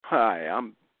Hi,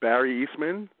 I'm Barry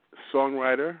Eastmond,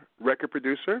 songwriter, record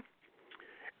producer,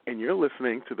 and you're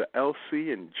listening to the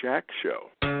LCandjack Show.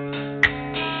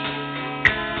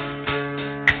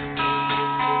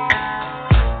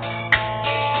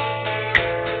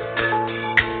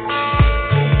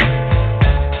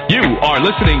 You are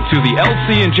listening to the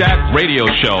LCandjack Radio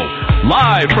Show,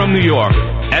 live from New York.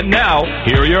 And now,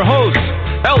 here are your hosts,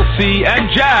 LC and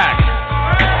Jack.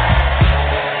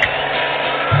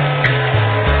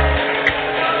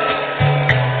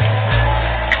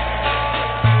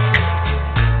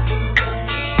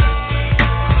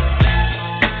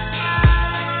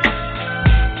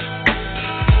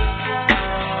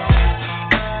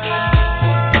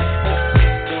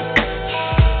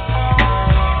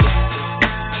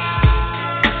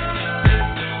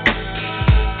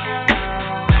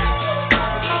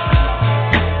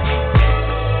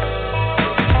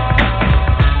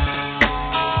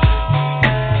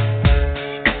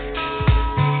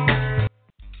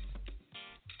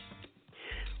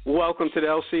 Welcome to the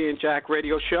LCandjack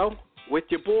Radio Show with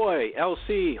your boy,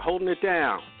 LC, holding it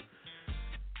down.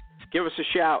 Give us a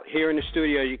shout here in the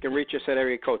studio. You can reach us at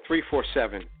area code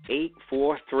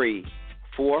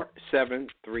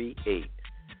 347-843-4738.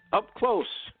 Up close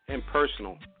and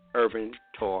personal, Urban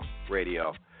Talk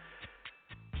Radio.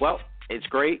 Well, it's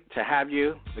great to have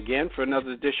you again for another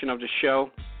edition of the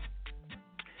show.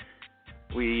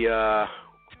 We are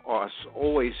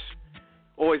always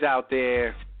out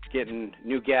there getting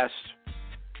new guests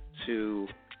to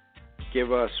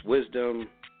give us wisdom,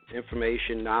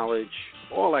 information, knowledge,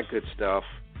 all that good stuff.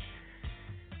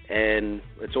 And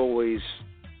it's always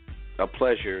a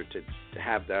pleasure to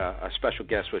have a special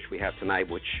guest, which we have tonight,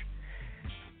 which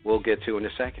we'll get to in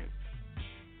a second.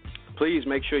 Please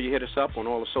make sure you hit us up on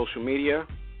all the social media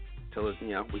so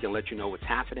we can let you know what's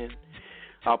happening.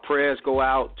 Our prayers go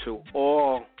out to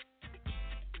all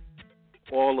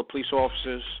the police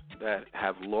officers that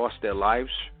have lost their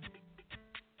lives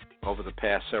over the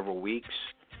past several weeks,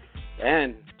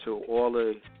 and to all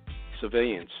the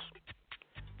civilians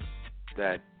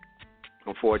that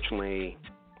unfortunately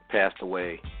passed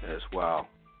away as well.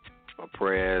 Our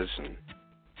prayers and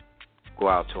go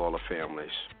out to all the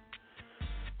families.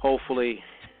 Hopefully,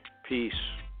 peace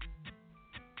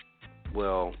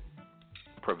will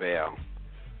prevail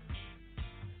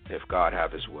if God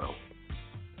have His will.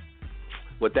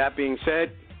 With that being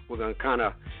said, we're going to kind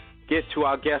of get to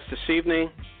our guest this evening,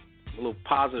 a little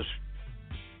positive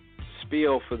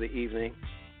spiel for the evening.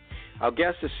 Our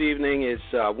guest this evening is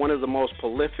one of the most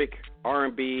prolific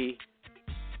R&B/pop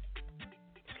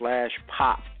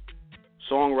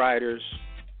songwriters,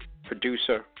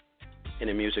 producer in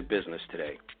the music business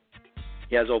today.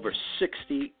 He has over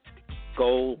 60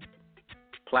 gold,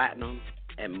 platinum,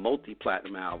 and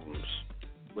multi-platinum albums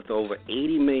with over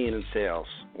 80 million in sales.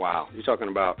 Wow, you're talking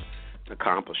about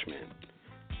accomplishment.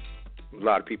 A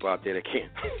lot of people out there that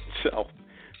can't sell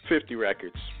 50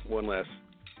 records, one less.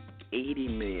 80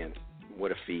 million,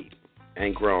 what a feat,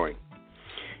 and growing.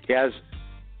 He has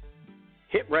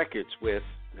hit records with,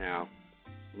 now,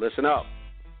 listen up,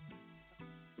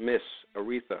 Miss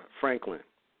Aretha Franklin,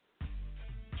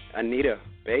 Anita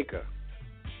Baker,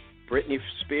 Britney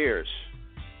Spears,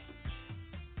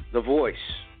 The Voice,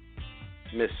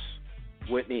 Miss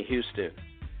Whitney Houston,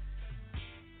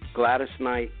 Gladys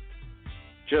Knight,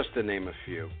 just to name a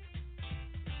few.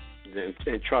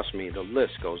 And trust me, the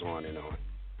list goes on and on.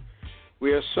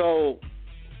 We are so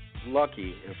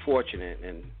lucky and fortunate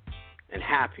and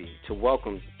happy to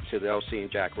welcome to the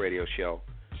LCandjack Radio Show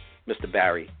Mr.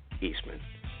 Barry Eastmond.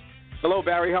 Hello,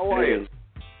 Barry. How are you?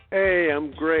 Hey,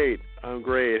 I'm great.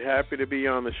 Happy to be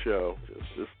on the show.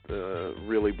 Just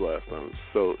really blessed. I'm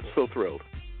so thrilled.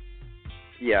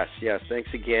 Yes.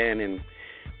 Thanks again, and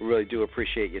we really do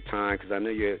appreciate your time because I know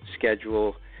your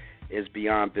schedule is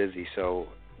beyond busy, so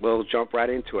we'll jump right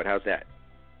into it. How's that?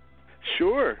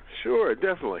 Sure,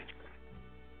 definitely.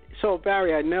 So,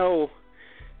 Barry, I know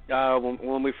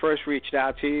when we first reached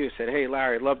out to you, you said, hey,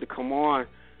 Larry, I'd love to come on,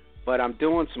 but I'm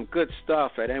doing some good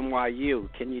stuff at NYU.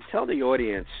 Can you tell the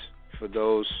audience, for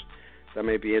those that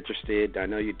may be interested, I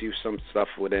know you do some stuff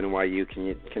with NYU. Can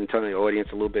you tell the audience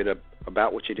a little bit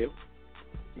about what you do?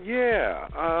 Yeah,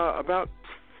 about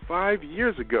 5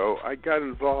 years ago, I got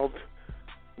involved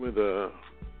with a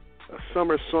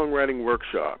summer songwriting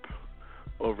workshop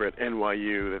over at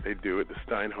NYU that they do at the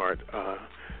Steinhardt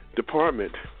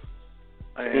department,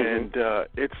 and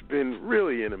it's been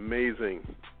really an amazing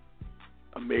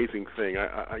thing.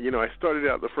 I started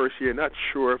out the first year not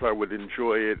sure if I would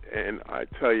enjoy it, and I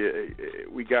tell you,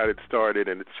 we got it started,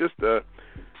 and it's just it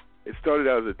started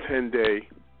out as a 10-day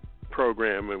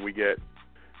program, and we get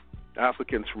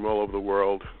applicants from all over the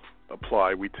world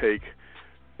apply.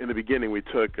 In the beginning, we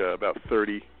took about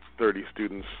 30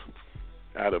 students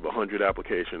out of 100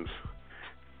 applications,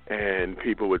 and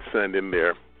people would send in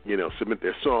submit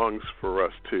their songs for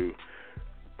us to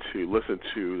listen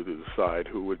to decide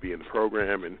who would be in the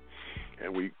program,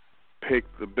 and we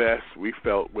picked the best we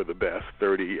felt were the best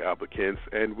 30 applicants,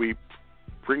 and we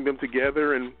bring them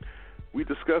together and we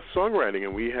discuss songwriting,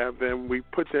 and we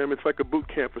put them, it's like a boot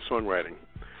camp for songwriting,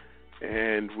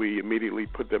 and we immediately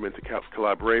put them into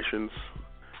collaborations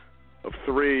of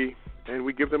 3, and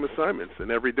we give them assignments,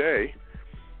 and every day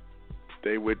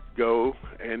they would go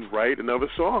and write another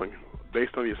song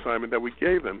based on the assignment that we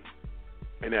gave them.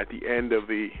 And at the end of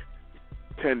the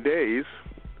 10 days,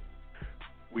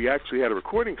 we actually had a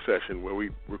recording session where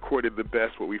we recorded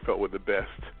what we felt were the best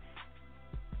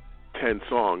 10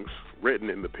 songs written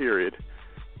in the period,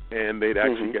 and they'd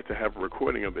actually get to have a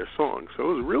recording of their songs.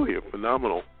 So it was really a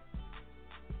phenomenal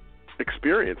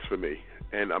experience for me.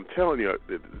 And I'm telling you,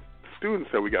 the students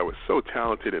that we got were so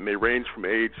talented, and they ranged from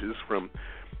ages from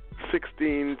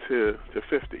 16 to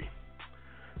 50.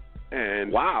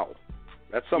 And wow,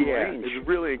 that's some range. It's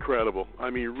really incredible. I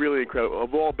mean, really incredible.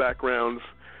 Of all backgrounds,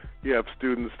 you have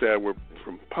students that were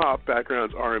from pop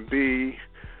backgrounds, R&B,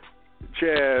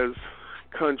 jazz,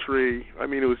 country. I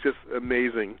mean, it was just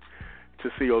amazing to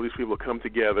see all these people come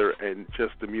together, and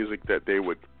just the music that they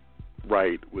would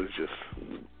write was just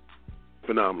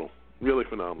phenomenal, really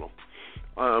phenomenal.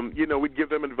 We'd give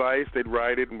them advice, they'd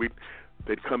write it, and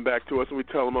they'd come back to us, and we'd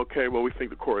tell them, okay, well, we think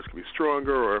the chorus could be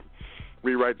stronger, or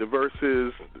rewrite the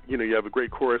verses. You have a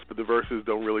great chorus, but the verses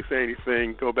don't really say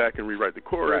anything. Go back and rewrite the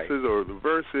choruses or the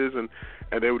verses, and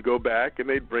they would go back, and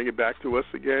they'd bring it back to us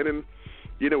again, and,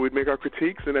 we'd make our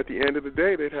critiques, and at the end of the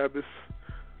day, they'd have this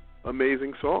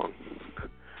amazing song.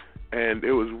 And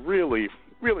it was really,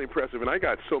 really impressive, and I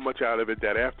got so much out of it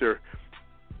that after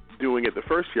doing it the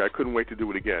first year, I couldn't wait to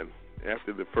do it again.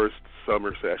 After the first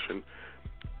summer session,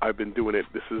 I've been doing it.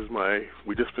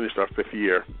 We just finished our 5th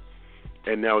year,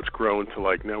 and now it's grown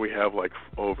to now we have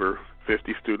over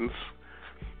 50 students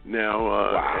now.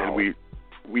 Wow. And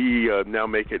we now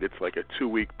make it's like a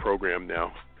 2-week program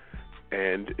now.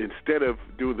 And instead of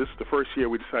doing this the first year,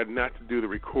 we decided not to do the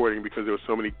recording because there were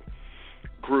so many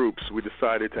groups. We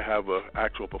decided to have an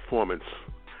actual performance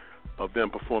of them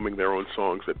performing their own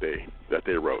songs that they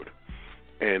wrote.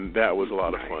 And that was a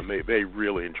lot of fun. They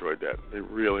really enjoyed that.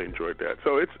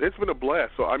 So it's been a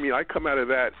blast. So, I mean, I come out of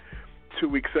that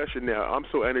 2-week session now. I'm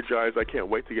so energized. I can't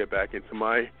wait to get back into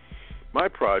my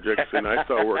projects, and I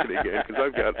start working again because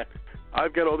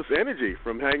I've got all this energy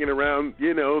from hanging around,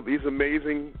 these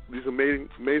amazing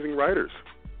writers.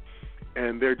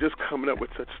 And they're just coming up with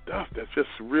such stuff that's just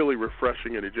really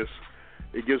refreshing, and it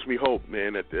gives me hope,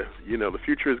 man, that the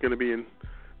future is going to be in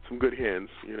some good hands.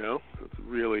 It's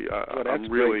really I'm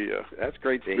really that's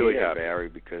great to really hear, happy. Barry,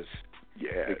 because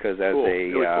as cool.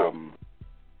 Really cool.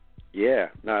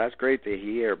 That's great to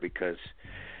hear, because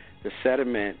the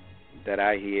sentiment that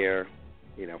I hear,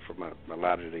 from a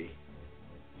lot of the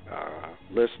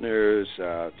listeners,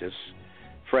 just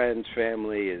friends,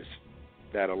 family, is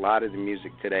that a lot of the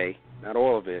music today, not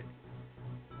all of it,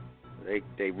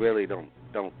 they really don't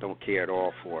care at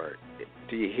all for it.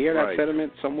 Do you hear that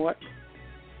sentiment somewhat?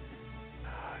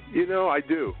 I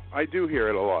do. I do hear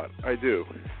it a lot. I do.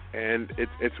 And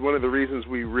it's one of the reasons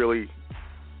we really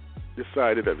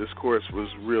decided that this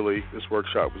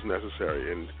workshop was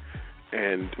necessary.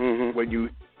 And when you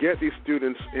get these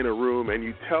students in a room and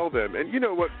you tell them, and you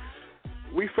know what,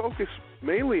 we focus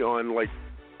mainly on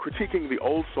critiquing the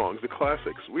old songs, the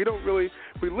classics. We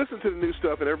listen to the new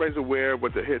stuff and everybody's aware of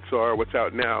what the hits are, what's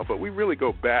out now, but we really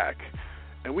go back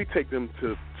and we take them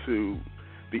to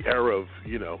the era of,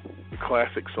 the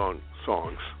classic songs.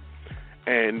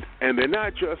 And they're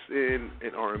not just in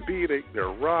R&B, they're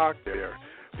rock, they're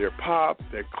pop,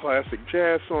 they're classic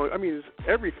jazz songs. I mean, it's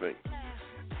everything.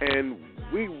 And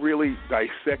we really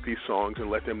dissect these songs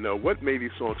and let them know what made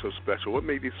these songs so special, what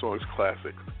made these songs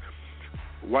classic.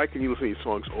 Why can you listen to these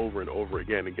songs over and over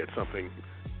again and get something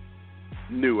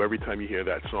new every time you hear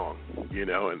that song, and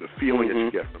the feeling that you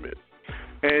get from it.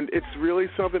 And it's really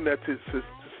something that to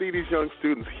see these young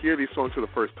students hear these songs for the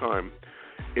first time,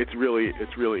 it's really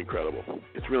incredible.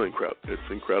 It's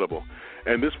incredible.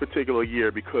 And this particular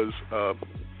year, because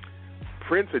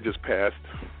Prince had just passed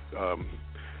at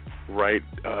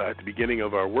the beginning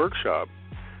of our workshop,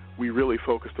 we really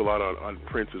focused a lot on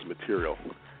Prince's material.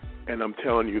 And I'm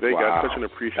telling you, they got such an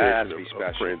appreciation of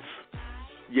Prince.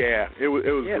 Yeah, it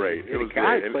was great. It was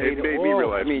great. And it made me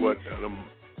realize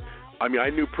I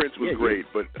knew Prince was great,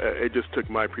 but it just took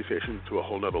my appreciation to a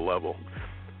whole nother level.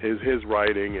 his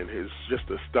writing and his just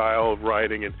the style of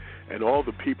writing and all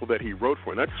the people that he wrote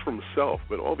for, not just for himself,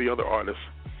 but all the other artists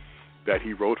that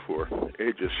he wrote for.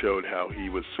 It just showed how he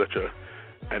was such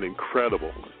an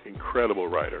incredible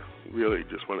writer. Really,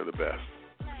 just one of the best.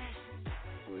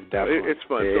 It's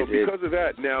fun. So because of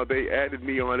that, now they added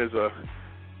me on as a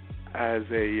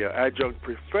adjunct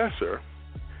professor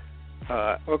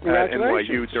at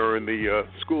NYU during the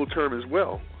school term as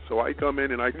well. So I come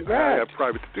in and I have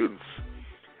private students.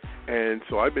 And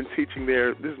so I've been teaching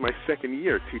there. This is my second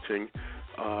year teaching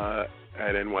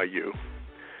at NYU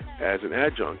as an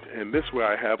adjunct. And this way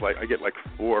I get like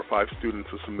 4 or 5 students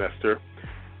a semester.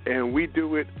 And we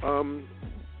do it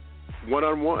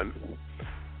one-on-one.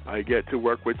 I get to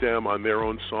work with them on their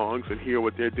own songs and hear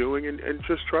what they're doing and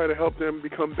just try to help them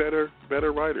become better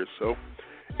writers. So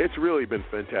it's really been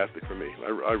fantastic for me.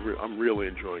 I'm really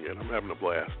enjoying it. I'm having a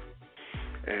blast.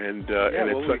 And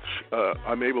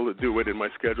I'm able to do it in my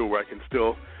schedule where I can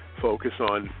still focus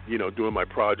on, doing my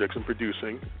projects and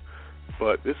producing.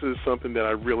 But this is something that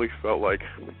I really felt like,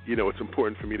 it's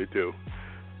important for me to do.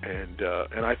 And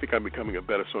I think I'm becoming a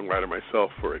better songwriter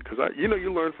myself for it because,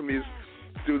 you learn from these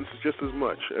students just as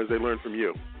much as they learn from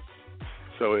you.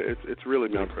 So it's really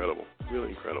been incredible, really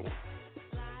incredible.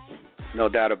 No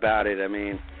doubt about it. I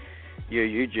mean,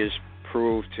 you just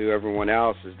proved to everyone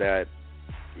else is that,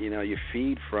 you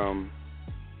feed from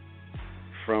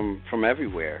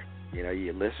everywhere.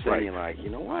 You listen, and you're like, you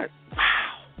know what?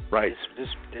 Wow. Right. This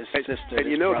sister, and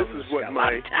this is what got a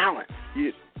lot of talent.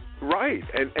 Right.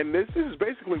 And this is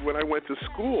basically when I went to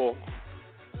school.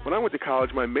 When I went to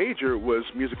college, my major was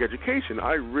music education.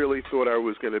 I really thought I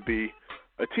was going to be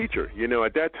a teacher.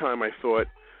 At that time I thought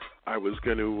I was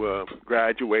going to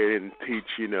graduate and teach,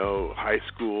 high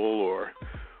school or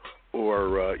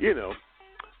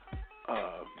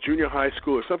junior high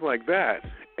school or something like that.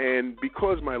 And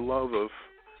because my love of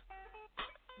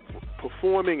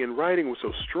performing and writing was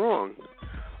so strong,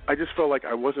 I just felt like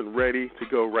I wasn't ready to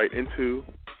go right into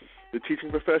the teaching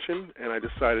profession, and I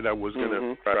decided I was going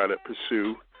to try to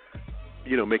pursue,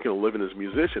 making a living as a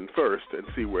musician first and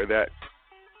see where that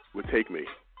would take me.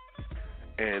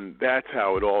 And that's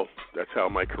how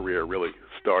my career really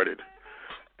started.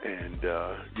 And,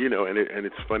 and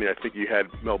it's funny, I think you had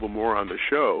Melba Moore on the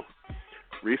show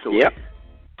recently. Yep.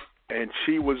 And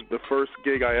she was the first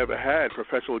gig I ever had,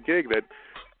 professional gig that,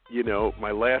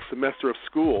 my last semester of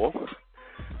school,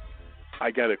 I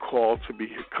got a call to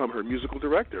become her musical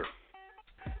director.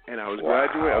 And I was I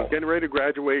was getting ready to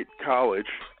graduate college,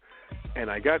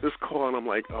 and I got this call, and I'm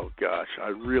like, oh, gosh, I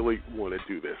really want to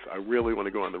do this. I really want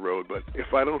to go on the road. But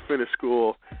if I don't finish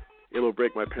school, it'll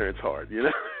break my parents' heart,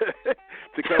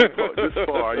 to come this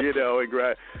far,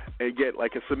 and get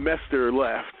like a semester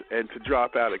left and to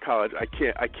drop out of college. I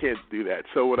can't do that.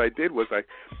 So what I did was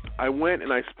I went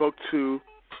and I spoke to,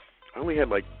 I only had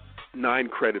like 9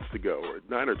 credits to go, or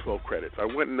 9 or 12 credits. I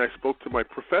went and I spoke to my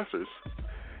professors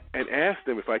and asked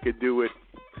them if I could do it,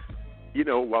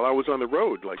 while I was on the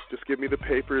road, like just give me the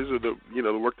papers or the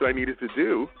work that I needed to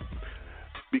do,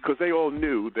 because they all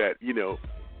knew that,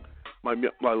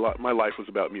 my life was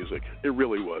about music. It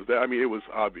really was. I mean, it was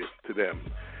obvious to them.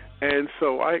 And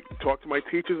so I talked to my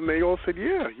teachers, and they all said,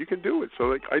 yeah, you can do it.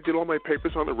 So I did all my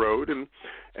papers on the road and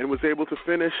was able to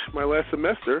finish my last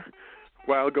semester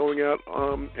while going out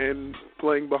and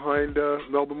playing behind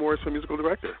Melba Moore as a musical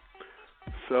director.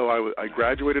 So I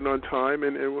graduated on time,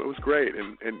 and it was great.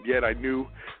 And yet I knew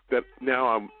that now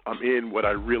I'm in what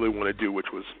I really want to do, which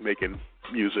was making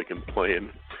music and playing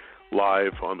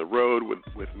live on the road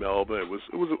with Melba. It was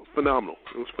phenomenal.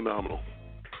 It was phenomenal.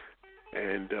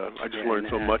 And I just learned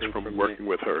so much from working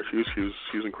with her. She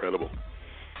was incredible,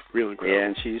 really incredible. Yeah,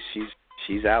 and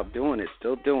she's out doing it,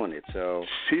 still doing it. So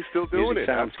she's still doing it.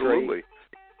 Absolutely, great.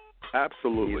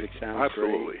 Absolutely,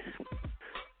 absolutely. Great.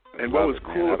 And what was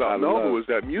cool about Melba was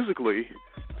that musically,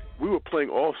 we were playing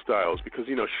all styles because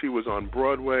she was on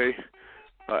Broadway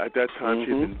at that time.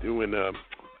 She had been doing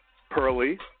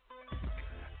Pearly,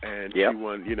 and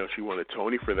she won a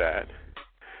Tony for that.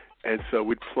 And so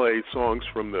we'd play songs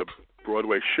from the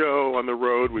Broadway show on the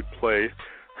road. We'd play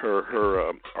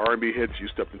her R&B hits, You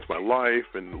Stepped Into My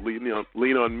Life, and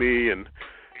Lean on Me, and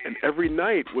every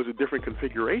night was a different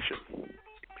configuration.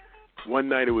 One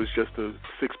night it was just a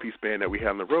 6-piece band that we had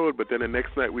on the road, but then the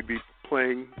next night we'd be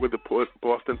playing with the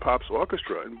Boston Pops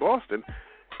Orchestra in Boston,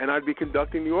 and I'd be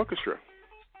conducting the orchestra.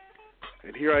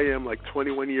 And here I am, like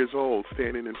 21 years old,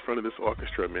 standing in front of this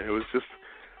orchestra, man. It was just,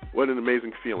 what an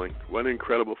amazing feeling. What an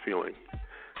incredible feeling.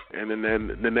 And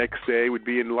then the next day we'd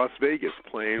be in Las Vegas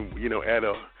playing, at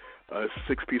a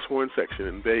 6-piece horn section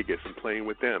in Vegas and playing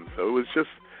with them. So it was just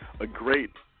a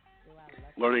great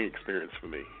learning experience for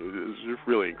me. It was just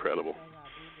really incredible.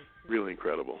 Really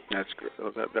incredible. That's great.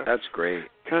 So that's great.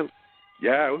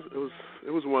 Yeah,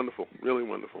 it was wonderful. Really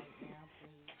wonderful.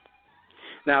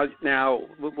 Now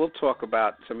we'll talk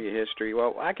about some of your history.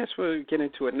 Well, I guess we'll get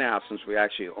into it now since we're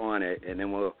actually on it, and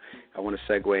then I want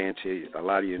to segue into a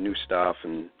lot of your new stuff.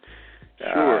 And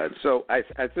sure. So I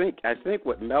think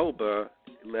what Melba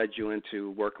led you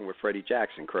into working with Freddie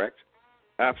Jackson, correct?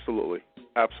 Absolutely,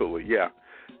 yeah.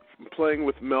 From playing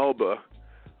with Melba,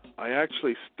 I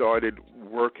actually started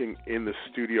working in the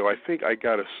studio. I think I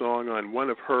got a song on one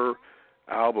of her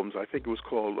albums. I think it was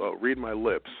called "Read My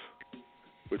Lips,"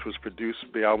 which was produced.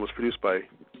 The album was produced by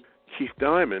Keith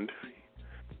Diamond.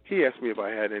 He asked me if I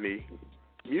had any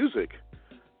music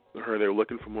for her. They were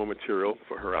looking for more material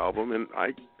for her album, and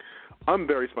I'm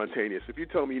very spontaneous. If you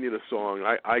tell me you need a song,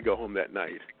 I go home that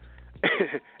night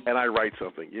and I write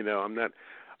something. You know,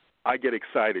 I get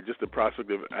excited just the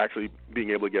prospect of actually being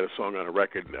able to get a song on a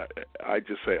record. I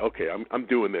just say, okay, I'm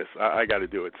doing this. I got to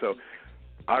do it. So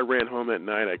I ran home that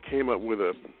night. I came up with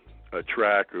a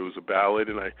track. It was a ballad,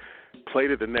 and I played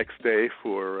it the next day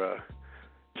for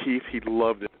Keith. He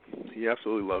loved it. He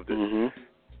absolutely loved it. Mm-hmm.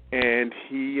 And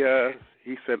he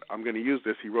said, I'm going to use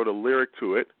this. He wrote a lyric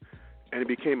to it, and it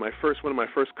became one of my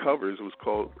first covers. It was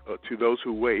called "To Those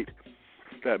Who Wait,"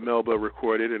 that Melba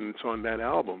recorded, and it's on that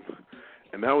album.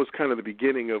 And that was kind of the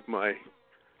beginning of my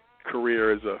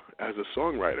career as a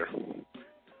songwriter.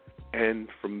 And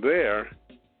from there,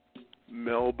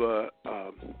 Melba,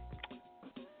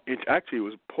 it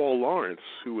was Paul Lawrence,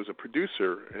 who was a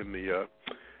producer in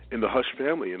the Hush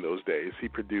family in those days. He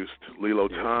produced Lilo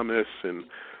Thomas and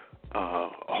a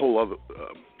whole other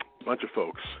bunch of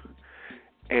folks.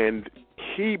 And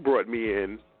he brought me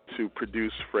in to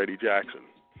produce Freddie Jackson,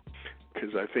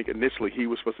 because I think initially he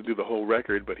was supposed to do the whole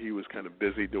record, but he was kind of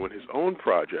busy doing his own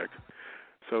project.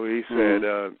 So he said,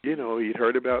 he'd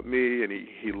heard about me, and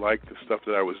he liked the stuff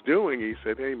that I was doing. He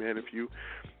said, hey, man, if you've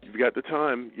got the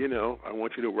time, I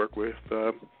want you to work with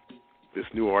this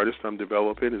new artist I'm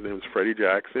developing. His name is Freddie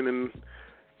Jackson.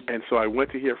 And so I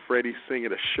went to hear Freddie sing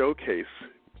at a showcase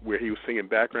where he was singing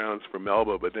backgrounds for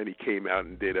Melba, but then he came out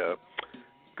and did a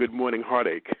Good Morning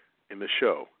Heartache in the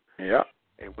show. Yeah.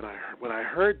 And when I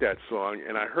heard that song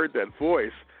and I heard that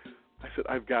voice, I said,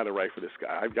 I've got to write for this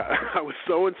guy. I was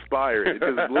so inspired. It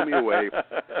just blew me away.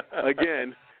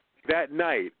 Again, that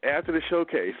night after the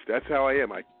showcase, that's how I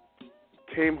am. I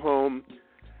came home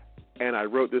and I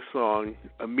wrote this song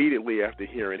immediately after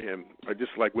hearing him.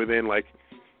 Within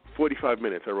 45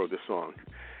 minutes, I wrote this song.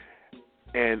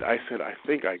 And I said, I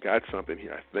think I got something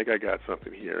here.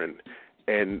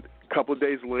 And a couple of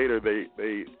days later,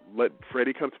 they let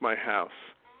Freddie come to my house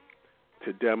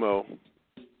to demo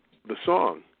the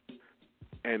song.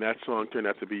 And that song turned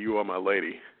out to be "You Are My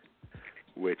Lady,"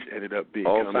 which ended up being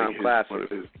all-time classic.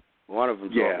 One of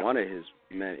his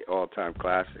many all-time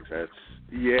classics. That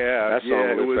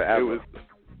song was forever.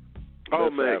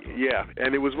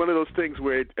 And it was one of those things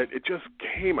where it just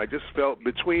came. I just felt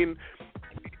between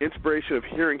inspiration of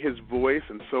hearing his voice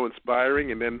and so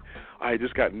inspiring, and then I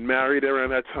just got married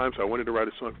around that time, so I wanted to write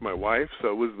a song for my wife. So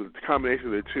it was the combination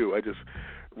of the two. I just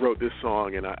wrote this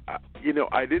song, and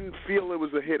I didn't feel it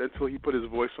was a hit until he put his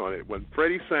voice on it. When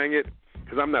Freddie sang it,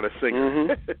 because I'm not a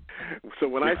singer, so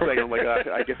when I sang it, I'm like,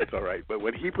 I guess it's all right. But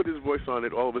when he put his voice on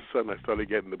it, all of a sudden I started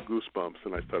getting the goosebumps,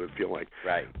 and I started feeling like,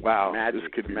 wow, this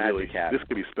could be this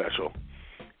could be special.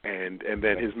 And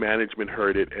then his management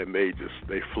heard it, and they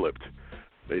flipped.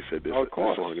 They said this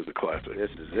song is a classic.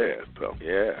 This is it. So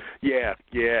yeah.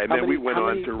 And then we went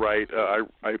on to write.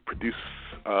 I produced.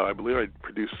 I believe I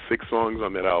produced 6 songs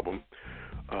on that album.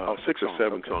 6 or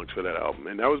 7 songs for that album,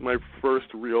 and that was my first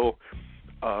real,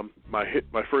 my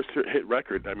first hit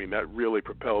record. I mean, that really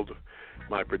propelled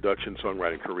my production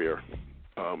songwriting career.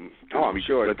 I'm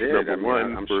sure it did.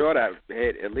 I'm sure that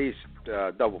hit at least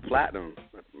double platinum.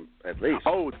 At least.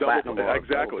 Oh,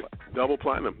 exactly. Double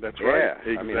platinum. That's right.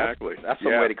 Yeah, exactly. That's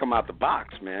some way to come out the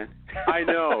box, man. I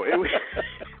know. It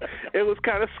was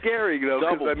kind of scary, because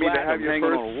to have your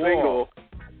first single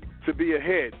to be a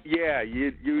hit. Yeah,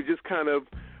 you just kind of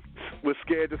was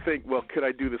scared to think, well, could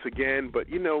I do this again? But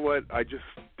you know what? I just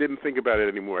didn't think about it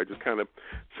anymore. I just kind of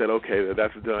said, okay,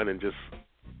 that's done, and just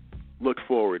looked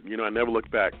forward. I never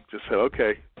looked back. Just said,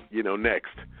 okay,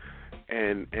 next.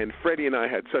 And Freddie and I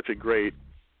had such a great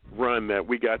run that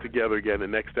we got together again the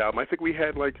next album. I think we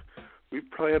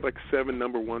probably had 7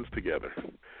 number ones together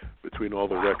between all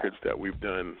the records that we've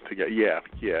done together. Yeah.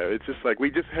 It's just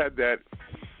we just had that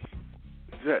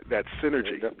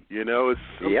synergy. It's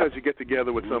sometimes you get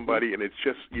together with somebody and it's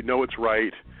just it's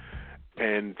right,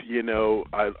 and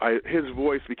his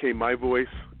voice became my voice,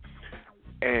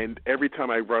 And every time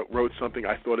I wrote something,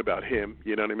 I thought about him.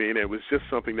 You know what I mean? It was just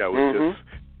something that was just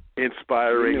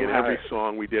inspiring. And every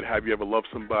song we did, Have You Ever Loved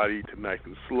Somebody, to Nice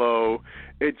and Slow,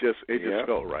 it just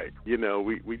felt right. You know,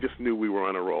 we just knew we were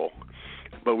on a roll.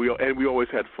 But we always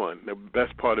had fun. The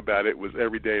best part about it was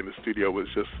every day in the studio was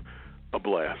just a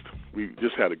blast. We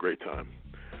just had a great time.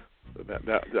 So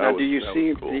now, do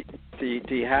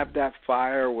you have that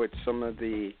fire with some of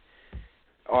the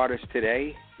artists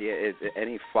today? Is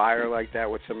any fire like that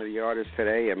with some of the artists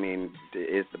today? I mean,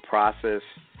 is the process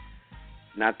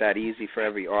not that easy for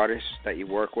every artist that you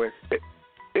work with?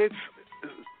 It's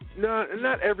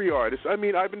not every artist. I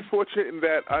mean, I've been fortunate in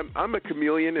that I'm a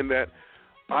chameleon in that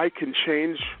I can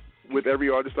change with every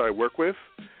artist that I work with,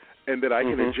 and that I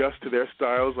can adjust to their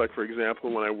styles. Like, for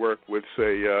example, when I work with,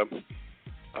 say,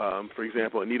 for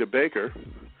example, Anita Baker,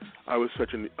 I was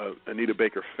such an Anita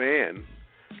Baker fan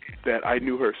that I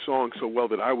knew her song so well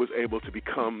that I was able to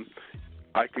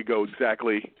I could go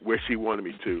exactly where she wanted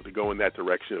me to go in that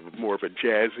direction of more of a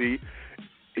jazzy,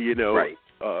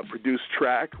 produced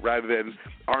track rather than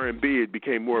R&B. It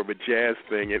became more of a jazz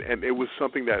thing, and it was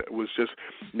something that was just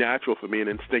natural for me and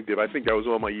instinctive. I think that was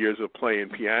all my years of playing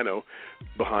piano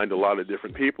behind a lot of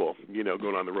different people,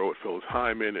 going on the road with Phyllis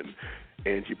Hyman and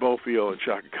Angie Bofield and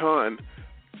Chaka Khan.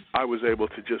 I was able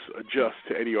to just adjust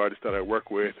to any artist that I work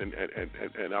with, and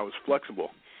I was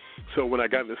flexible. So when I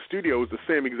got in the studio, it was the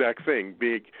same exact thing.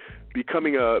 Because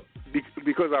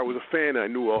I was a fan and I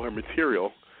knew all her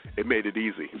material, it made it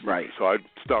easy. Right. So I'd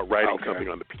start writing something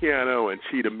on the piano, and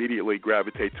she'd immediately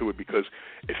gravitate to it because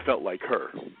it felt like her.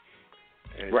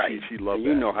 And she loved that.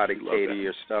 You know how to cater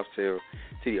your stuff to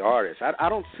the artist. I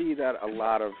don't see that a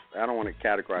lot of, I don't want to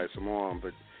categorize them all,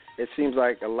 but it seems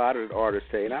like a lot of the artists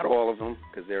today, not all of them,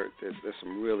 because there's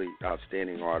some really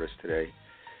outstanding artists today.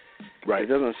 Right. It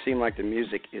doesn't seem like the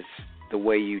music is the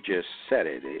way you just said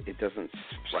it. It doesn't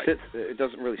it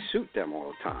doesn't really suit them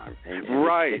all the time. And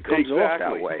it comes off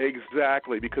that way.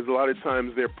 Exactly, because a lot of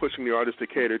times they're pushing the artist to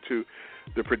cater to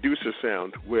the producer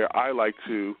sound, where I like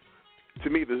to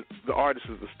me, the artist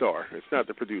is the star. It's not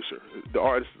the producer. The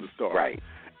artist is the star. Right.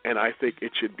 And I think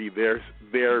it should be their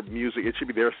music. It should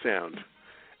be their sound.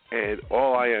 And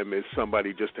all I am is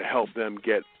somebody just to help them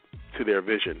get to their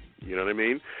vision. You know what I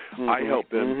mean? I help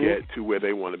them get to where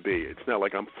they want to be. It's not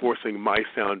like I'm forcing my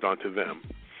sound onto them.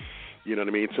 You know what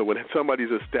I mean? So when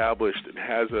somebody's established and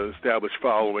has an established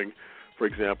following, for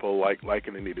example, like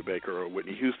an Anita Baker or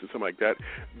Whitney Houston, something like that,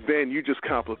 then you just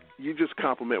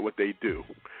compliment what they do.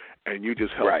 And you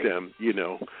just help them,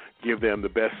 give them the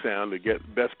best sound, to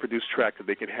get best produced track that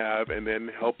they can have, and then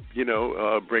help,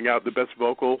 bring out the best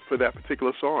vocal for that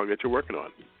particular song that you're working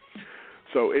on.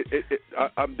 So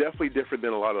I'm definitely different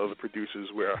than a lot of other producers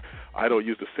where I don't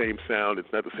use the same sound. It's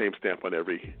not the same stamp on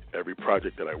every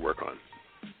project that I work on.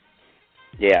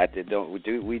 Yeah,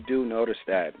 we do notice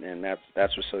that, and that's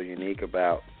what's so unique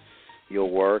about your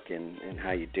work and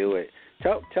how you do it.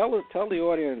 Tell the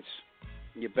audience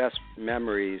your best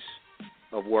memories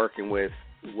of working with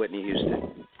Whitney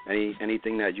Houston.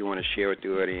 Anything that you want to share with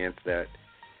the audience that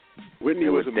Whitney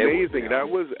was amazing. That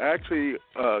was actually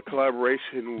a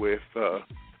collaboration with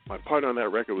my partner on that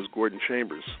record was Gordon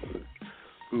Chambers,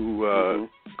 who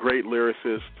great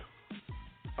lyricist,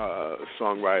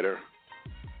 songwriter,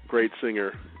 great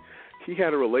singer. He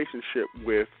had a relationship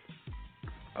with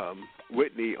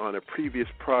Whitney on a previous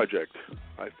project.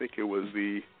 I think it was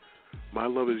the My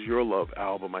Love Is Your Love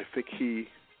album. I think he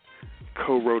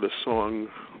co-wrote a song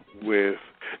with,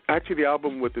 actually the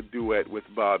album with the duet with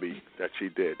Bobby that she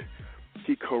did.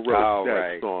 He co-wrote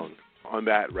that song on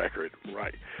that record,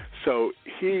 right. So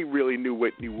he really knew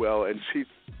Whitney well, and she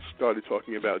started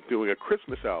talking about doing a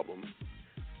Christmas album.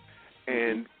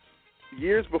 And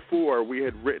years before, we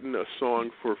had written a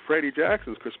song for Freddie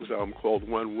Jackson's Christmas album called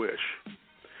One Wish.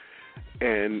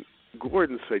 And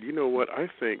Gordon said, you know what, I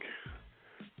think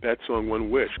that song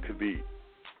One Wish could be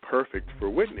perfect for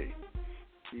Whitney.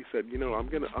 He said, I'm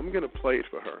gonna play it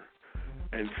for her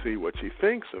and see what she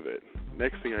thinks of it.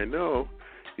 Next thing I know,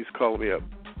 he's calling me up.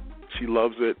 She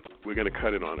loves it. We're gonna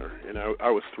cut it on her. And I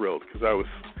was thrilled because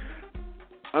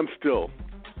I'm still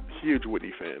a huge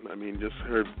Whitney fan. I mean, just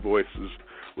her voice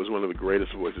was one of the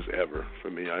greatest voices ever for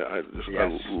me. I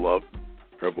love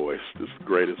her voice, just the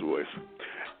greatest voice.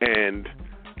 And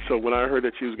so when I heard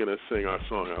that she was going to sing our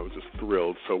song, I was just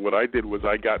thrilled. So what I did was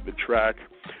I got the track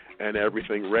and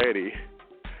everything ready,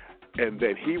 and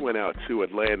then he went out to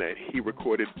Atlanta and he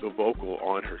recorded the vocal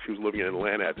on her. She was living in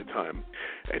Atlanta at the time,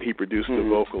 and he produced the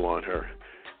vocal on her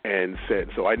and said,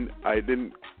 so I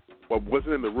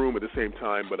wasn't in the room at the same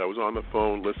time, but I was on the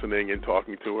phone listening and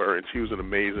talking to her, and she was an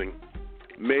amazing,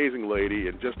 amazing lady,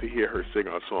 and just to hear her sing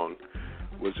our song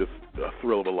was just a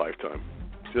thrill of a lifetime.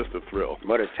 Just a thrill.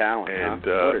 What a talent, and,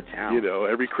 what a talent. You know,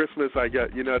 every Christmas I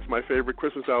get, you know, it's my favorite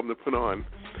Christmas album to put on.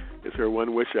 It's her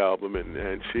One Wish album,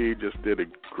 and she just did a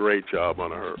great job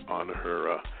on her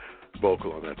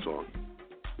vocal on that song.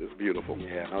 It's beautiful.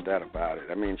 Yeah, no doubt about it.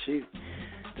 I mean,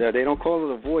 they don't call her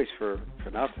the voice for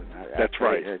nothing. That's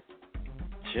right.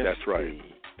 That's right.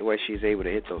 The way she's able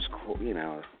to hit those, you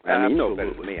know. I mean, you know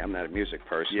better than me. I'm not a music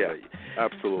person. Yeah,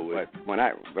 absolutely. But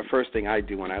the first thing I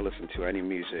do when I listen to any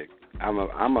music, I'm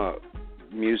a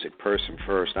music person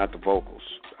first, not the vocals.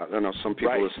 I don't know, some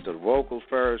people listen to the vocals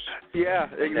first. Yeah,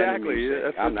 exactly.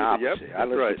 I'm the opposite. I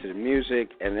listen to the music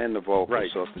and then the vocals.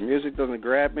 Right. So if the music doesn't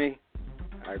grab me,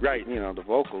 you know, the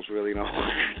vocals really don't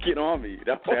get on me. You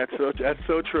know? That's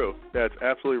so true. That's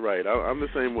absolutely right. I'm the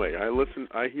same way.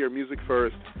 I hear music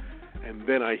first, and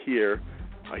then I hear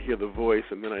the voice,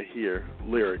 and then I hear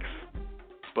lyrics.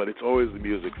 But it's always the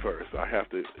music first. I have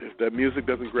to. If that music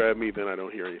doesn't grab me, then I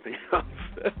don't hear anything else.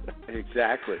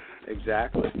 Exactly.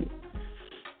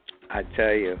 I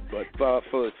tell you. But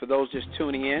for those just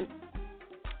tuning in,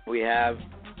 we have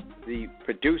the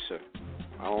producer.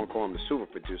 I won't call him the super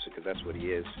producer because that's what he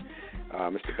is,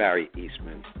 Mr. Barry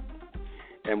Eastmond.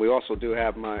 And we also do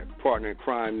have my partner in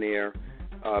crime there,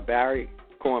 Barry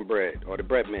Cornbread, or the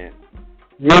Bread Man.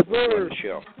 Yes, sir. On the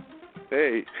show.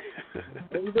 Hey.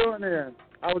 What you doing there?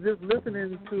 I was just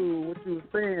listening to what you were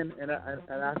saying, and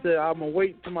I said I'm gonna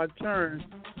wait till my turn,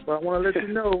 but I want to let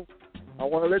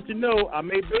you know. I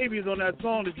made babies on that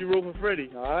song that you wrote for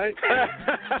Freddie. All right.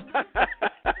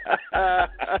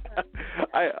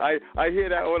 I hear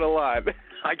that one a lot.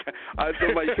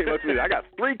 Somebody came up to me. I got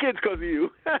 3 kids because of you.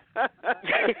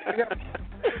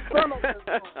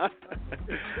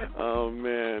 Oh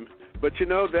man. But you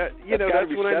know that's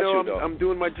when I know I'm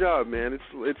doing my job, man.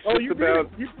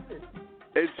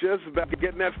 It's just about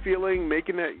getting that feeling,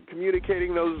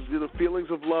 communicating those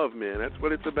feelings of love, man. That's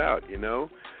what it's about, you know.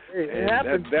 It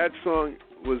happens. That song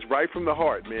was right from the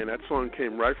heart, man. That song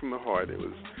came right from the heart. It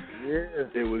was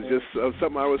just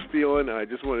something I was feeling. I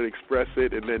just wanted to express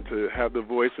it, and then to have the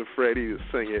voice of Freddie to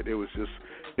sing it, it was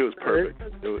perfect.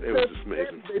 It was just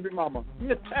amazing. Baby mama.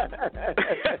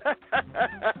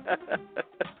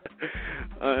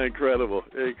 Incredible.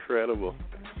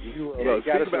 You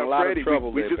got us in a lot of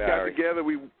trouble we there, just Barry. got together.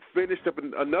 We finished up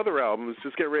another album. It's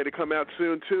just getting ready to come out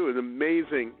soon, too. An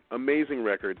amazing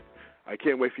record. I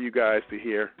can't wait for you guys to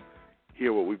hear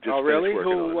what we've just finished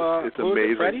working on. It's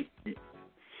amazing. Freddie?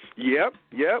 Yep.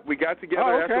 We got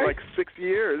together after like 6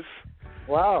 years.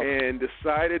 Wow. And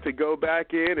decided to go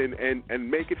back in and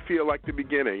make it feel like the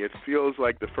beginning. It feels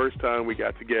like the first time we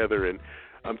got together, and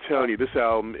I'm telling you, this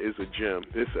album is a gem.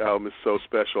 This album is so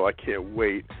special. I can't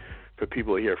wait for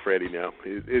people to hear Freddie now.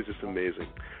 It's just amazing.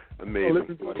 Amazing.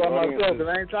 Listen to it by myself, because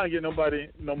I ain't trying to get nobody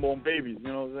no more babies, you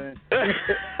know what I'm saying?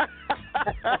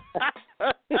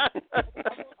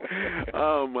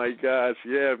 Oh, my gosh.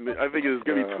 Yeah, I think it's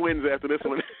going to be twins after this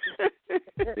one.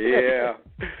 Yeah.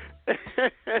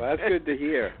 Well, that's good to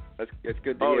hear. That's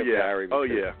good to hear, Barry. Oh,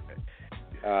 yeah.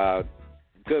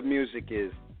 Good music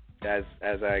is, as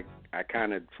I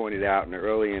kind of pointed out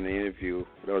early in the interview,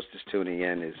 for those just tuning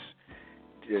in, is,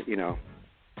 you know,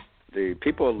 the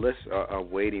people are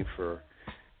waiting for.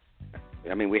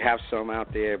 I mean, we have some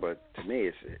out there, but to me,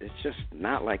 it's just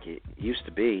not like it used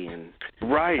to be, and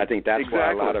I think that's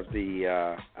why a lot of the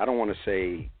I don't want to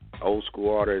say old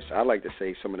school artists. I like to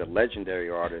say some of the legendary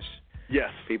artists. Yes,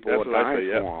 people are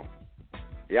dying for them.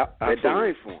 Yep, they're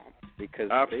dying for them because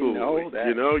they know that.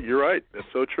 You know, you're right. That's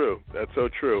so true.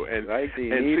 And right, the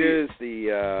Anitas,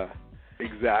 the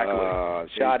exactly,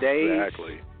 Sade's.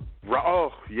 Exactly.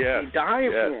 Oh, yes. They're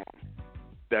dying for them.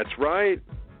 That's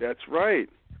right.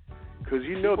 Because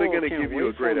you know they're going to give you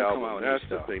a great album. That's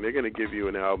the thing. They're going to give you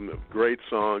an album of great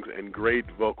songs and great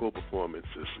vocal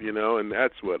performances, you know, and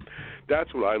that's what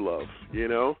I love, you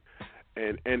know.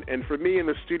 And for me in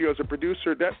the studio as a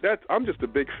producer, I'm just a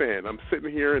big fan. I'm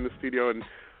sitting here in the studio and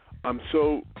I'm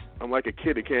like a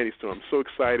kid at candy store. I'm so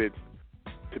excited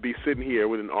to be sitting here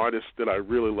with an artist that I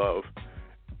really love,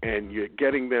 and you're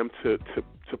getting them to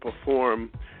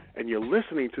perform, and you're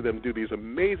listening to them do these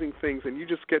amazing things, and you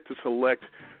just get to select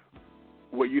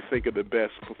what you think are the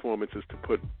best performances to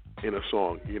put in a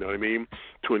song, you know what I mean,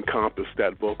 to encompass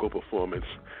that vocal performance.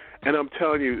 And I'm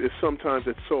telling you, sometimes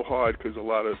it's so hard because a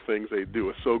lot of things they do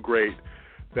are so great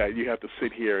that you have to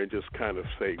sit here and just kind of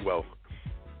say, well,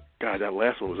 God, that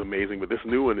last one was amazing, but this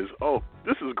new one is,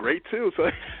 this is great too.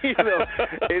 So,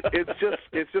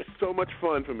 it's just so much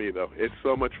fun for me, though. It's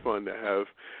so much fun to have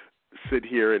sit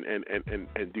here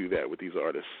and do that with these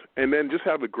artists. And then just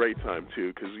have a great time,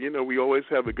 too, because, you know, we always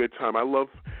have a good time. I love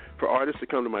for artists to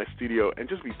come to my studio and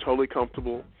just be totally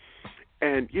comfortable.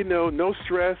 And, you know, no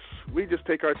stress. We just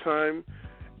take our time.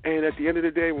 And at the end of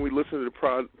the day, when we listen to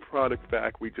the product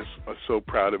back, we just are so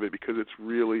proud of it because it's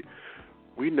really,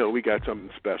 we know we got something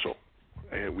special.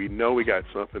 And we know we got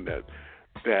something that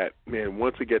man,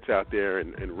 once it gets out there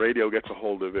and radio gets a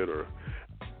hold of it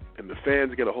and the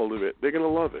fans get a hold of it, they're going to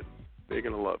love it. They're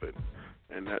going to love it.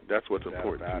 And that's what's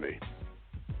important to me.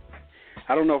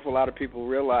 I don't know if a lot of people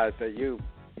realize that you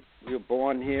were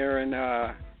born here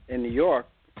in New York,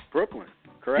 Brooklyn,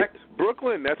 correct? Yeah,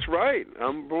 Brooklyn, that's right.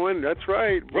 That's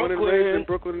right. Born and raised in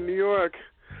Brooklyn, New York.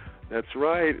 That's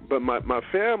right. But my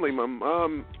family, my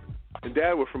mom and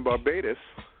dad were from Barbados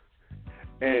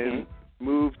and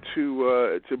moved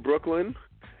to Brooklyn.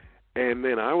 And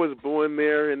then I was born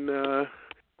there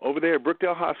over there at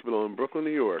Brookdale Hospital in Brooklyn,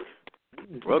 New York.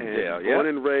 Brookdale, Born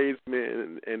and raised,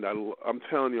 man, and I'm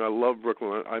telling you, I love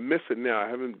Brooklyn. I miss it now. I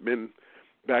haven't been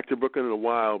back to Brooklyn in a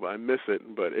while, but I miss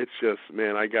it. But it's just,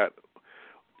 man, I got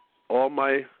all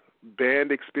my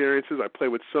band experiences. I played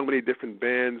with so many different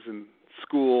bands in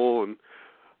school and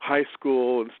high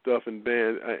school and stuff in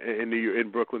band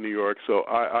in Brooklyn, New York. So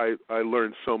I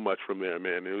learned so much from there,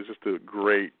 man. It was just a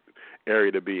great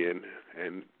area to be in,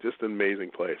 and just an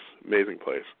amazing place. Amazing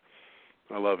place.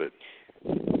 I love it.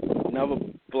 Another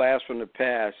blast from the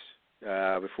past,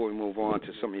 before we move on to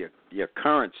some of your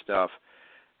current stuff.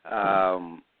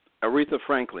 Aretha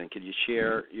Franklin, could you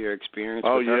share your experience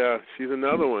with her? Oh, yeah. She's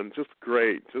another one. Just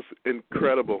great. Just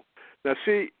incredible. Now,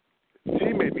 she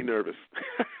made me nervous.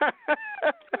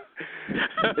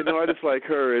 An artist like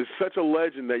her is such a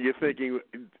legend that you're thinking,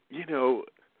 you know,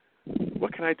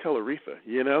 what can I tell Aretha?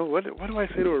 You know, what do I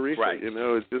say to Aretha? Right. You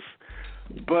know, it's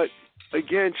just, but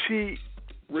again, she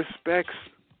respects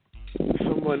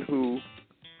someone who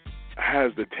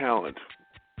has the talent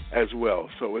as well.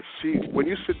 So when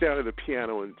you sit down at the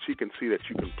piano and she can see that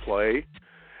you can play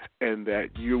and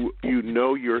that you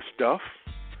know your stuff,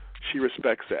 she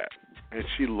respects that, and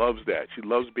she loves that. She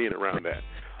loves being around that,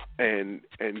 and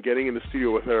getting in the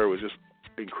studio with her was just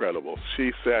incredible.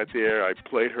 She sat there. I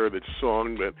played her the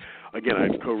song that, again,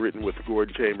 I'd co-written with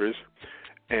Gord Chambers,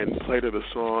 and played her the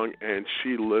song, and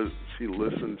she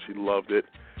listened. She loved it.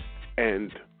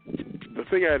 And the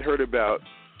thing I had heard about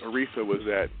Aretha was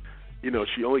that, you know,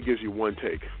 she only gives you one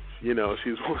take. You know,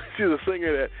 she's a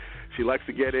singer that she likes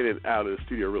to get in and out of the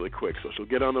studio really quick. So she'll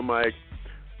get on the mic.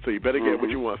 So you better get what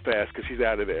you want fast because she's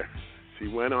out of there. She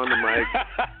went on the mic.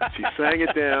 She sang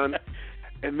it down.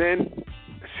 And then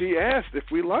she asked if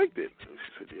we liked it. She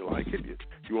said, do you like it? Do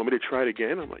you want me to try it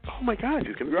again? I'm like, oh, my God,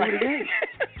 she's going to do it again.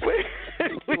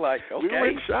 We were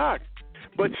in shock.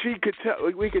 But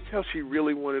we could tell she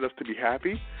really wanted us to be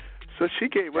happy. So she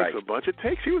gave us a bunch of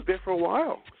takes. She was there for a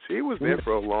while. She was there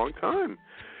for a long time.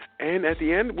 And at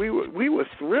the end, we were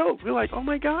thrilled. We were like, oh,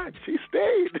 my God, she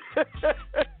stayed.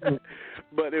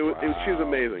 But she was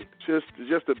amazing.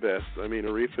 Just the best. I mean,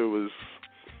 Aretha was,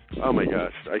 oh, my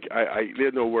gosh. There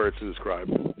are no words to describe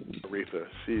Aretha.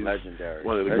 She's legendary.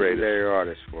 One of the greatest. Legendary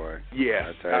artists for it.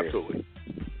 Yeah, absolutely.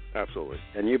 Absolutely.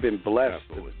 And you've been blessed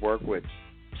to work with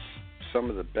some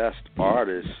of the best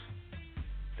artists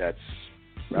that's,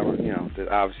 you know,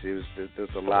 obviously there's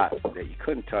a lot that you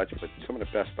couldn't touch, but some of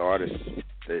the best artists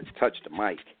that touched the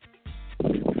mic.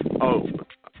 Oh,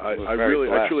 I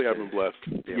truly have been blessed.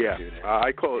 Yeah.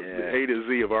 I call it the A to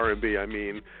Z of R&B. I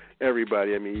mean,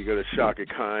 everybody. I mean, you go to Chaka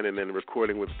Khan and then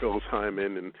recording with Phyllis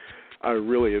Hyman, and I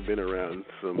really have been around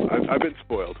some. I've been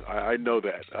spoiled. I know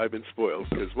that. I've been spoiled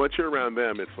because once you're around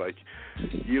them, it's like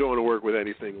you don't want to work with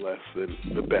anything less than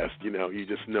the best. You know, you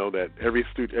just know that every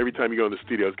time you go in the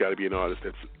studio, it's got to be an artist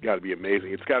that's got to be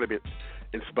amazing. It's got to be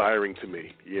inspiring to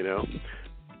me. You know,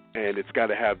 and it's got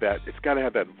to have that. It's got to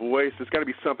have that voice. There's got to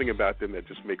be something about them that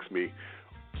just makes me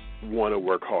want to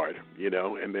work hard. You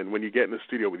know, and then when you get in the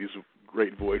studio with these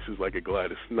great voices like a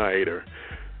Gladys Knight or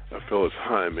a Phyllis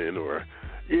Hyman or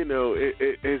you know,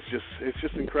 it's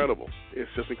just incredible. It's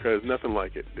just incredible. There's nothing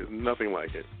like it. There's nothing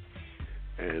like it.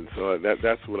 And so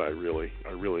that's what I really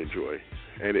enjoy.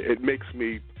 And it makes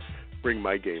me bring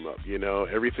my game up. You know,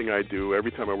 everything I do,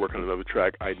 every time I work on another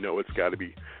track, I know it's got to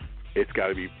be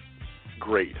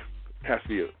great. It has to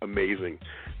be amazing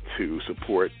to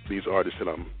support these artists that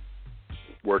I'm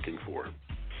working for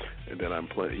and that I'm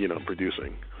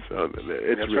producing. So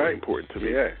it's really important to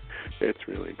me. Yeah, it's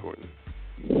really important.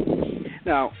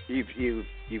 Now, you've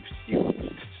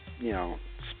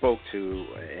spoke to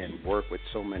and worked with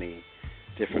so many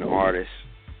different artists.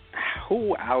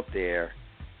 Who out there,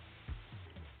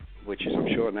 which is I'm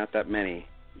sure not that many,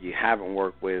 you haven't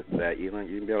worked with that you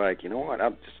can be like, you know what,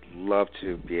 I'd just love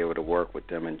to be able to work with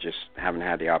them and just haven't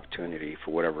had the opportunity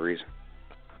for whatever reason?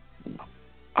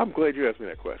 I'm glad you asked me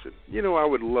that question. You know, I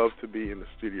would love to be in the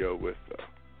studio with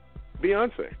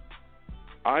Beyonce.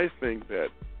 I think that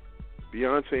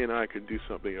Beyonce and I could do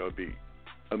something that would be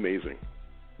amazing.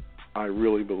 I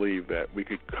really believe that we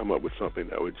could come up with something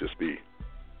that would just be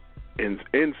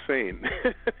insane.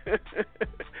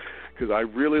 Because I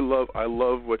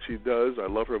love what she does. I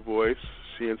love her voice.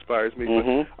 She inspires me.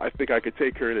 Mm-hmm. But I think I could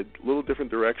take her in a little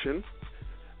different direction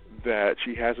that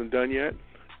she hasn't done yet.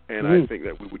 And I think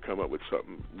that we would come up with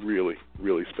something really,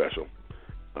 really special.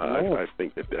 I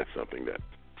think that that's something that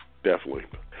definitely,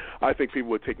 I think people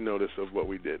would take notice of what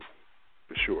we did,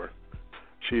 for sure.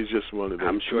 She's just one of the,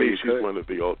 I'm sure you she's could. one of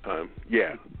the all-time,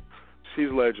 she's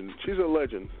a legend. She's a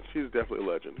legend. She's definitely a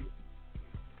legend.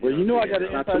 Well, you know I got to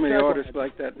not too many artists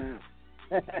like that now.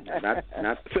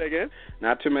 Not Say again?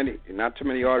 Not too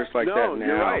many artists like that now. No,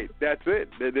 you're right. That's it.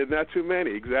 There's not too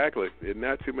many. Exactly. There's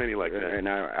not too many like that. And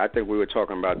I think we were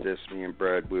talking about this, me and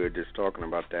Brad, we were just talking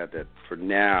about that for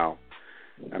now,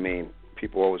 I mean,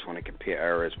 people always want to compare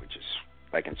eras, which is,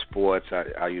 like in sports,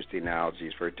 I use the analogy,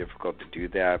 it's very difficult to do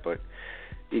that, but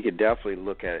you could definitely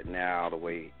look at it now the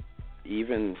way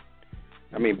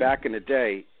back in the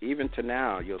day, even to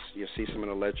now, you'll see some of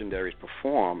the legendaries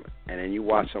perform, and then you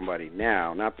watch somebody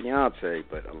now, not Beyonce,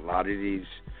 but a lot of these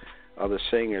other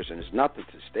singers, and it's nothing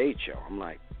to the stage show. I'm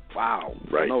like, wow,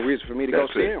 right. There's no reason for me to go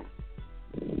see them.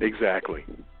 Exactly.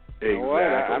 You know what?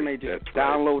 I may just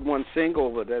download one single,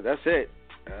 but that's it.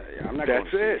 I'm not going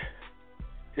to see it.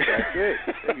 That's it.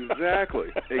 Exactly.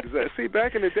 See,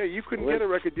 back in the day, you couldn't get a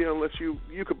record deal unless you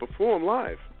could perform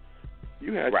live.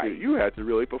 You had to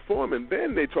really perform, and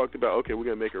then they talked about, okay, we're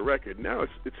going to make a record. Now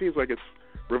it seems like it's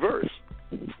reverse.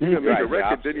 You're going to make a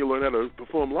record, then you learn how to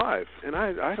perform live, and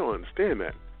I don't understand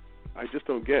that. I just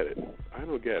don't get it. I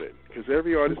don't get it, because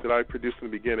every artist that I produced in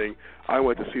the beginning, I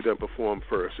went to see them perform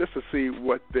first, just to see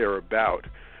what they're about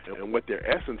and what their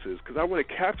essence is, because I want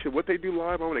to capture what they do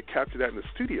live. I want to capture that in the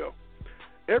studio.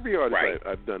 Every artist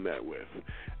I've done that with.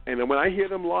 And then when I hear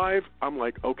them live, I'm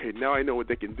like, okay, now I know what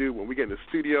they can do. When we get in the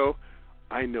studio,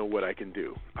 I know what I can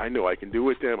do. I know I can do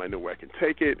with them. I know where I can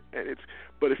take it.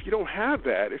 But if you don't have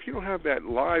that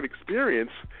live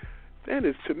experience, then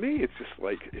to me, it's just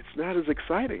like, it's not as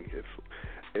exciting.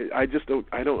 I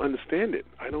don't understand it.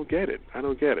 I don't get it.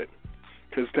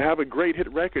 Because to have a great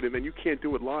hit record and then you can't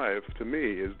do it live, to me,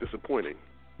 is disappointing.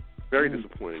 Very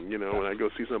disappointing. You know, when I go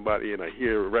see somebody and I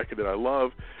hear a record that I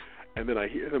love, and then I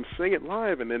hear them sing it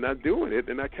live and they're not doing it,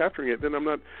 they're not capturing it, then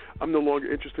I'm no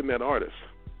longer interested in that artist.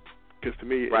 Because to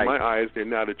me, in my eyes, they're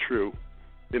not a true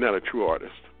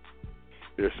artist.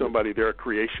 They're a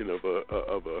creation of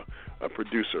a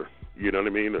producer. You know what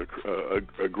I mean?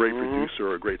 A great producer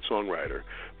or a great songwriter,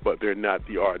 but they're not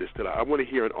the artist. I want to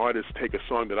hear an artist take a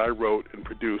song that I wrote and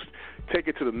produced, take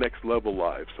it to the next level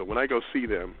live. So when I go see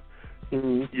them,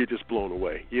 you're just blown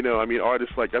away. You know, I mean,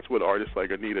 that's what artists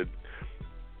like Anita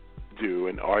do,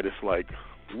 and artists like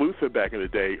Luther back in the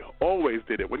day always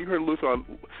did it. When you heard Luther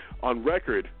on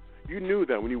record, you knew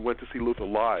that when you went to see Luther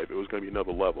live, it was going to be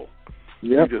another level.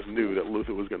 Yep. You just knew that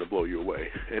Luther was going to blow you away.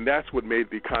 And that's what made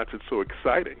the concert so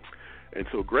exciting and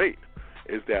so great,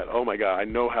 is that, oh, my God, I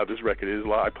know how this record is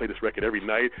live. I play this record every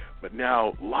night, but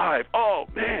now live, oh,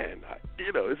 man,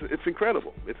 it's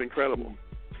incredible. It's incredible.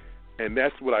 And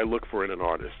that's what I look for in an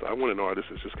artist. I want an artist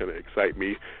that's just going to excite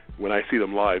me when I see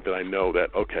them live, that I know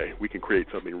that, okay, we can create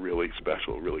something really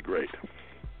special, really great.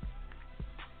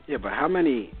 Yeah, but how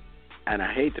many, and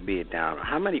I hate to be it down,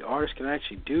 how many artists can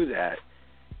actually do that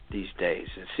these days?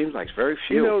 It seems like it's very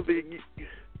few. You know,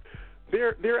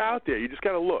 they're out there. You just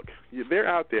got to look. They're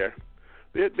out there.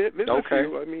 There's a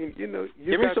few. I mean, you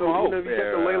got the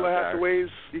Layla Hathaways,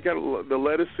 you got the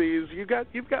Lettuces, you've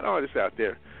got artists out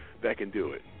there that can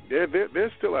do it.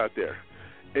 They're still out there.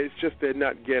 It's just they're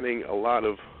not getting a lot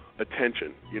of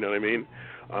attention. You know what I mean?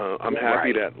 I'm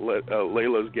happy that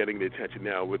Layla's getting the attention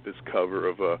now with this cover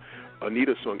of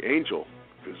Anita's song "Angel,"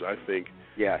 because I think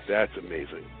that's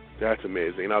amazing. That's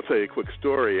amazing. And I'll tell you a quick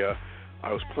story.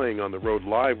 I was playing on the road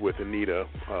live with Anita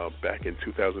back in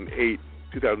 2007,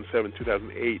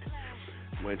 2008,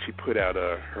 when she put out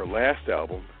her last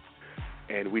album.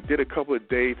 And we did a couple of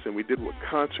dates, and we did a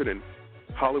concert in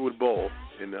Hollywood Bowl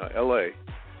in L.A.,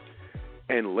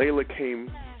 and Layla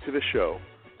came to the show,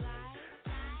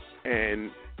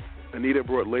 and Anita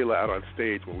brought Layla out on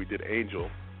stage when we did Angel,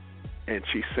 and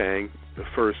she sang the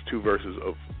first two verses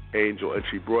of Angel, and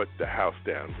she brought the house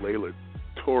down. Layla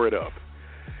tore it up.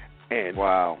 And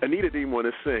wow. Anita didn't want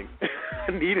to sing.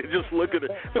 Anita just looked at her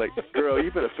like, girl,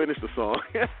 you better finish the song.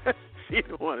 She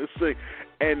didn't want to sing.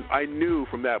 And I knew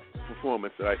from that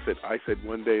performance that I said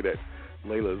one day that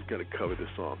Layla's going to cover this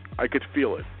song. I could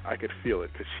feel it.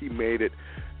 Because she made it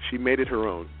her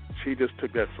own. She just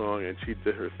took that song and she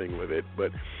did her thing with it.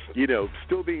 But,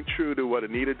 still being true to what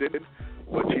Anita did,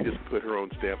 but she just put her own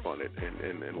stamp on it,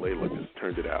 and Layla just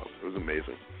turned it out. It was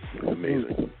amazing.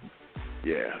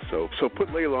 Yeah, so put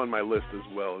Layla on my list as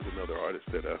well as another artist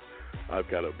that I've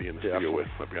got to be in the studio with.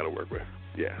 I've got to work with.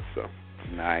 Yeah, so.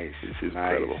 Nice. She's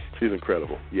incredible. She's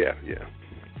incredible. Yeah.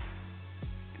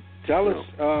 Tell us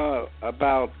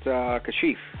about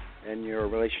Kashif and your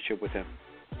relationship with him.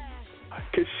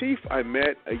 Kashif, I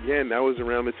met, again, that was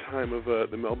around the time of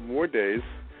the Melbourne War days.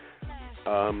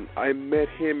 I met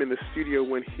him in the studio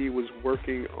when he was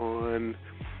working on,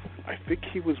 I think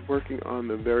he was working on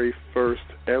the very first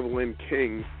Evelyn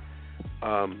King,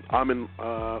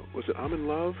 was it I'm in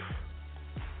Love?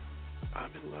 I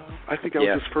think that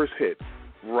was his first hit.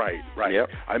 Right. Yep.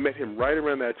 I met him right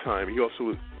around that time. He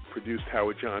also produced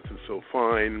Howard Johnson's So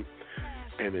Fine,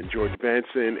 and then George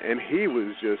Benson, and he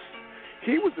was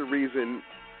the reason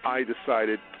I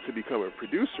decided to become a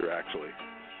producer, actually.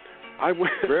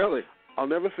 Really? I'll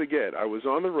never forget. I was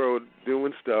on the road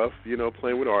doing stuff,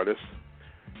 playing with artists,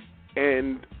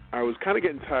 and I was kind of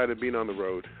getting tired of being on the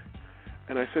road.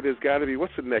 And I said, "There's got to be.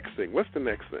 What's the next thing? What am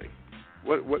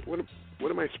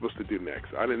I supposed to do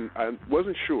next?" I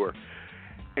wasn't sure.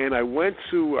 And I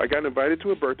got invited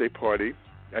to a birthday party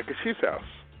at Kashif's house.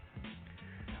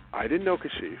 I didn't know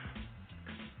Kashif,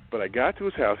 but I got to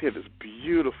his house. He had this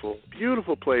beautiful,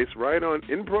 beautiful place right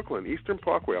in Brooklyn, Eastern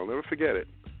Parkway. I'll never forget it.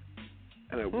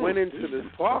 And I went into this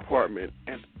apartment,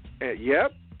 and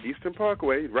yep, Eastern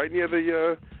Parkway, right near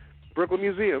the Brooklyn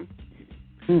Museum.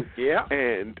 Yeah.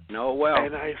 And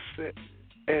I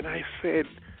said,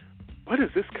 what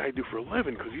does this guy do for a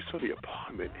living? Because you saw the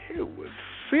apartment. It was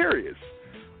serious.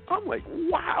 I'm like,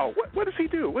 wow, what does he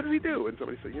do? What does he do? And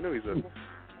somebody said,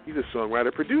 he's a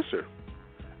songwriter producer.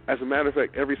 As a matter of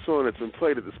fact, every song that's been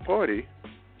played at this party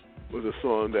was a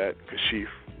song that Kashif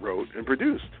wrote and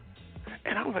produced.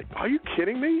 And I was like, are you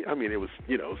kidding me? I mean, it was,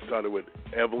 started with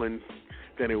Evelyn,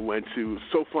 then it went to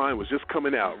So Fine was just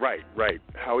coming out. Right.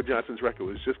 Howard Johnson's record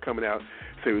was just coming out,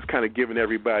 so it was kind of giving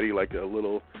everybody like a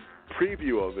little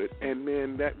preview of it. And,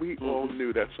 man, that we all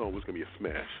knew that song was going to be a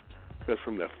smash. Because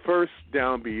from the first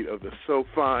downbeat of the So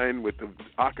Fine with the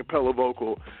a cappella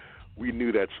vocal, we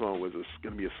knew that song was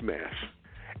going to be a smash.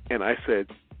 And I said,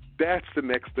 that's the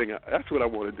next thing. That's what I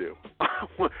want to do.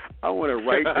 I want to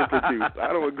write and produce. I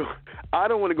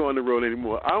don't want to go on the road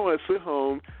anymore. I want to sit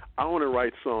home. I want to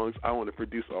write songs. I want to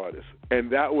produce artists. And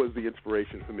that was the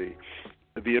inspiration for me,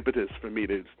 the impetus for me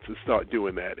to start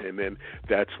doing that. And then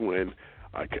that's when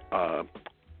I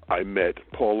met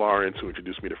Paul Lawrence, who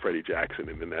introduced me to Freddie Jackson,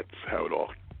 and then that's how it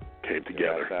all came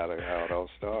together. That's how it all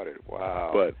started.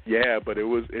 Wow. But it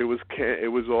was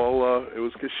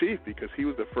Kashif, because he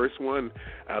was the first one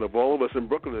out of all of us in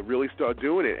Brooklyn to really start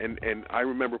doing it. And I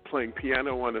remember playing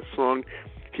piano on a song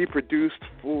he produced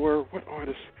for what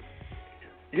artist?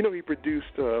 He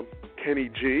produced Kenny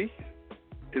G,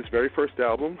 his very first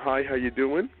album, Hi, How You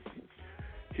Doing?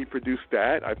 He produced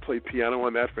that. I played piano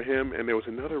on that for him, and there was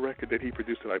another record that he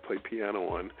produced that I played piano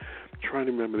on. I'm trying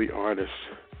to remember the artist.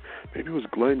 Maybe it was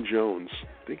Glenn Jones. I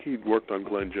think he worked on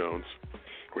Glenn Jones,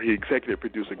 or he executive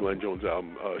produced a Glenn Jones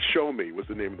album. Show Me was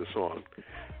the name of the song.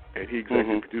 And he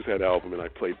executive produced that album, and I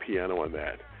played piano on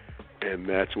that. And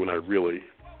that's when I really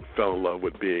fell in love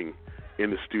with being in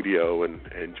the studio and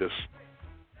just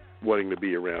wanting to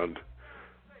be around,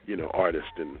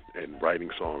 artists and writing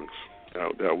songs.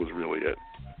 That was really it.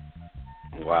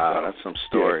 Wow, that's some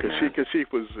story. Yeah,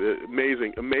 Kashif was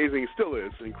amazing, still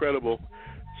is, incredible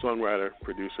songwriter,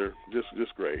 producer,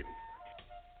 just great,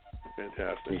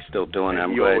 fantastic. He's still doing it.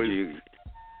 I'm glad you.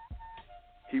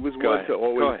 He was one to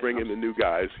always bring in the new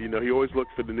guys. He always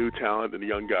looked for the new talent and the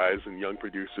young guys and young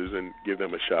producers and give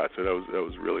them a shot. So that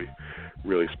was really,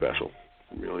 really special,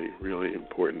 really, really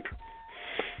important.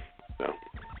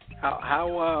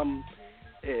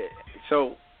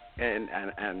 So. And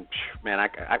man,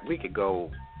 we could go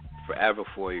forever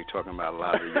for you talking about a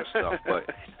lot of your stuff, but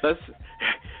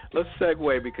let's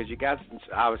segue, because you got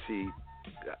obviously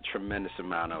a tremendous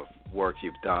amount of work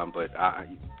you've done, but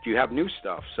you have new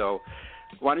stuff. So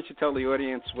why don't you tell the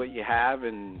audience what you have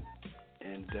and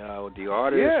the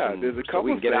artists? Yeah, there's a couple so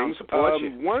we can of get things. Out and support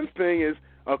you. One thing is,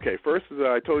 okay, first is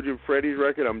I told you Freddie's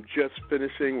record. I'm just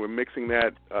finishing. We're mixing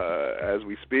that as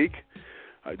we speak.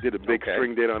 I did a big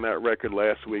string date on that record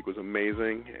last week. It was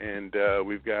amazing, and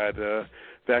we've got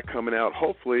that coming out.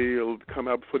 Hopefully, it'll come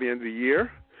out before the end of the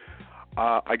year.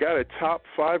 I got a top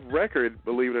 5 record,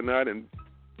 believe it or not, in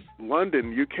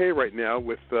London, UK right now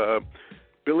with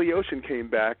Billy Ocean came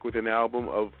back with an album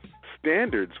of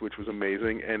standards, which was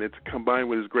amazing, and it's combined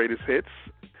with his greatest hits.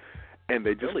 And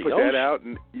they just put that out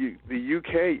in the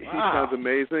UK. He sounds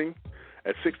amazing.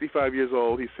 At 65 years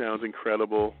old, he sounds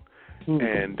incredible.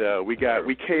 And we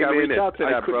came in. Reach out to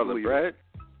that brother, Brett.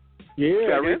 Yeah,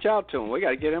 got to reach out to him. We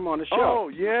got to get him on the show. Oh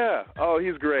yeah. Oh,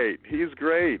 he's great. He's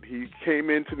great. He came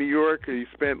into New York. He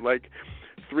spent like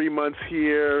 3 months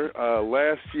here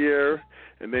last year,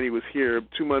 and then he was here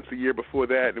 2 months a year before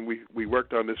that. And we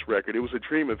worked on this record. It was a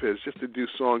dream of his just to do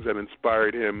songs that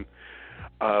inspired him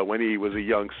when he was a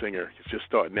young singer. He's just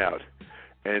starting out,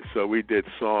 and so we did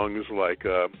songs like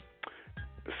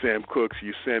Sam Cooke's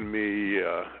 "You Send Me,"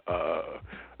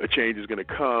 "A Change Is Gonna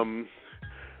Come."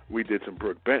 We did some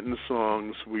Brooke Benton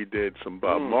songs. We did some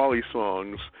Bob Marley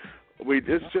songs.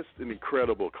 It's just an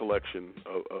incredible collection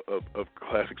of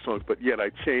classic songs. But yet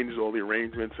I changed all the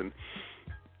arrangements and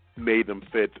made them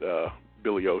fit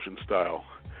Billy Ocean style.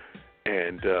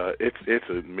 And it's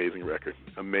an amazing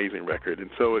record,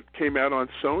 And so it came out on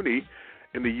Sony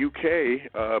in the UK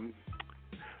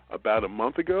about a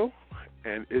month ago,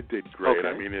 and it did great. Okay.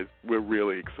 I mean, we're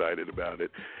really excited about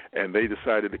it. And they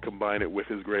decided to combine it with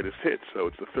his greatest hits. So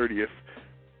it's the 30th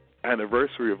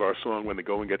anniversary of our song, When the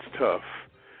Going Gets Tough.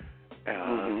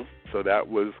 So that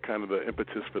was kind of the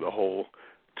impetus for the whole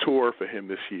tour for him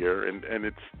this year. And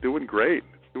it's doing great.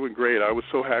 It's doing great. I was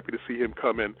so happy to see him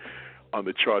come in on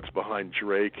the charts behind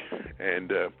Drake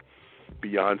and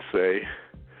Beyonce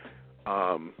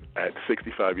at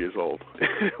 65 years old.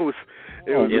 It was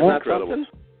incredible.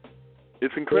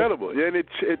 It's incredible, and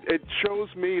it shows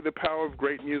me the power of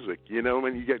great music. You know,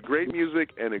 when you get great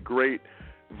music and a great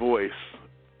voice,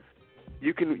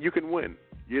 you can win.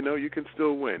 You know, you can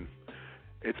still win.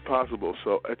 It's possible.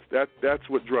 So that's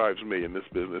what drives me in this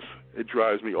business. It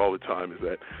drives me all the time. Is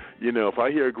that, you know, if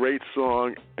I hear a great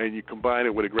song and you combine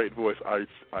it with a great voice,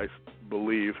 I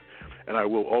believe, and I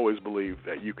will always believe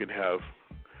that you can have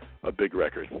a big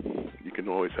record. You can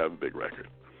always have a big record.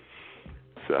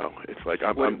 So it's like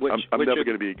I'm never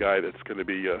going to be a guy that's going to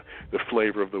be the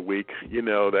flavor of the week, you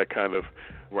know, that kind of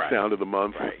sound of the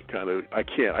month. Right. Kind of, I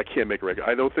can't make a record.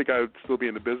 I don't think I would still be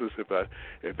in the business if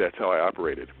that's how I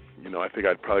operated. You know, I think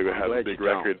I'd probably would have a big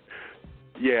record.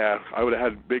 Yeah, I would have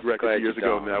had a big record years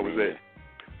ago, and that was it.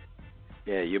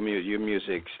 Yeah, your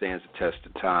music stands the test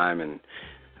of time, and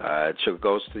it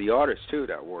goes to the artists too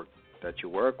that you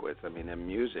work with. I mean, their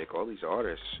music, all these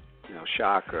artists. You know,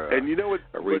 Chaka, and you know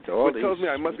what tells me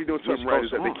I must be doing something right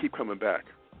is that they keep coming back.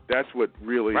 That's what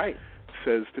really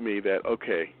says to me that,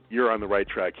 okay, you're on the right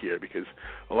track here, because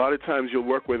a lot of times you'll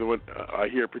work with, I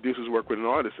hear producers work with an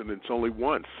artist and it's only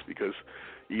once because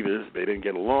either they didn't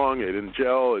get along, they didn't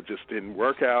gel, it just didn't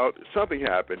work out, something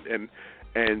happened.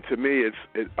 And to me,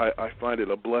 I find it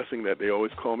a blessing that they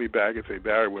always call me back and say,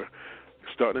 Barry, we're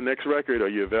starting the next record. Are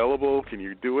you available? Can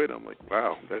you do it? I'm like,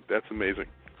 wow, that's amazing.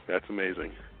 That's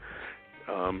amazing.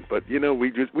 But, you know, we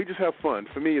just have fun.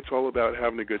 For me, it's all about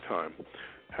having a good time,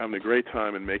 having a great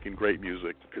time and making great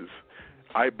music, because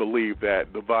I believe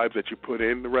that the vibes that you put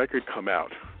in the record come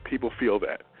out. People feel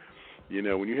that. You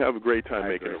know, when you have a great time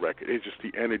making a record, it's just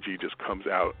the energy just comes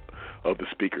out of the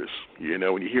speakers. You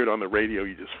know, when you hear it on the radio,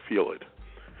 you just feel it.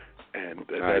 And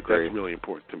that's really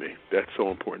important to me. That's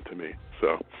so important to me.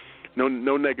 So no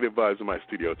negative vibes in my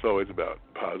studio. It's always about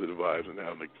positive vibes and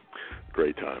having a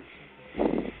great time.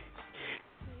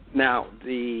 Now,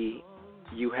 you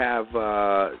have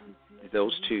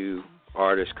those two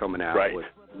artists coming out with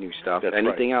new stuff. That's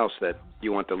Anything else that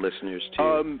you want the listeners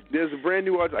to there's a brand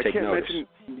new artist. I can't mention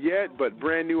yet, but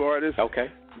brand new artist. Okay.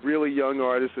 Really young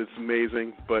artist. It's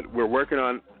amazing. But we're working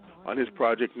on his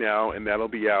project now, and that'll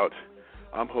be out.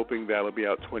 I'm hoping that'll be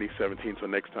out 2017. So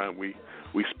next time we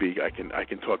speak, I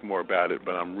can talk more about it.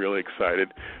 But I'm really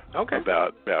excited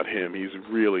about him. He's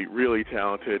really, really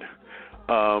talented.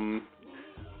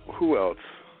 Who else?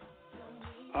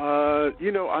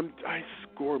 You know, I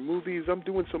score movies. I'm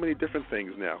doing so many different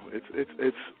things now.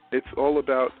 It's all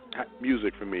about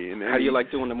music for me. And how do you like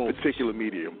doing the movies? Particular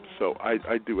medium. So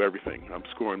I do everything. I'm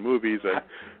scoring movies.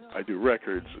 I do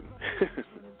records.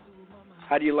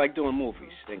 How do you like doing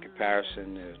movies in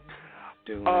comparison to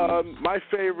doing? My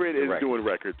favorite is doing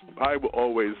records. I will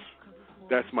always.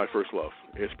 That's my first love.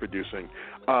 Is producing.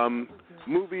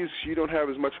 Movies, you don't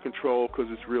have as much control because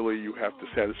it's really you have to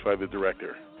satisfy the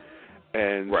director.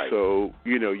 And so,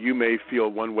 you know, you may feel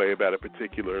one way about a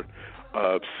particular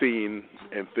scene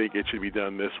and think it should be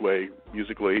done this way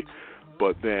musically,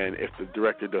 but then if the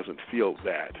director doesn't feel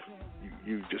that,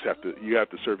 you just have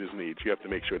to serve his needs. You have to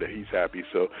make sure that he's happy.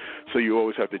 So you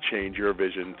always have to change your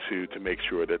vision to make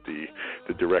sure that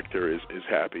the director is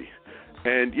happy.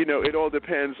 And it all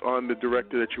depends on the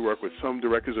director that you work with. Some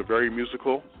directors are very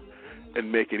musical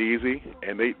and make it easy,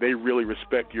 and they really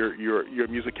respect your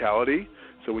musicality.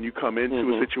 So when you come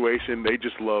into a situation, they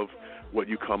just love what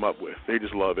you come up with. They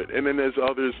just love it. And then there's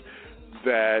others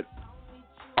that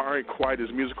aren't quite as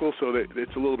musical, so that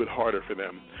it's a little bit harder for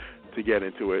them to get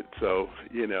into it. So,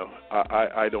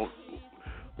 I don't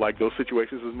like those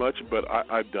situations as much, but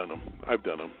I've done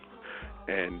them.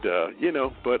 And,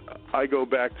 but I go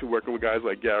back to working with guys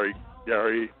like Gary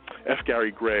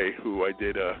Gray, who I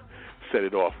did Set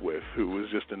It Off with, who was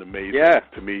just an amazing,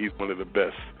 to me, he's one of the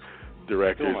best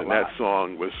directors, and that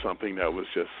song was something that was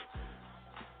just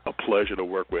a pleasure to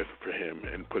work with for him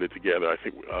and put it together. I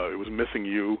think it was Missing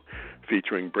You,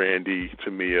 featuring Brandy,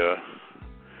 Tamia,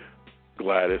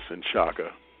 Gladys, and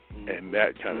Chaka, and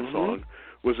that kind of song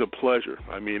was a pleasure.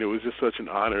 I mean, it was just such an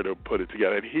honor to put it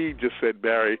together. And he just said,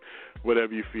 Barry,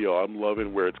 whatever you feel, I'm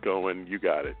loving where it's going. You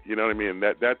got it. You know what I mean?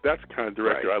 That's the kind of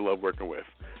director I love working with.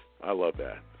 I love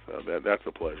that. So that's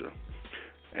a pleasure.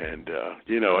 And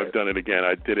I've done it again.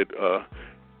 I did it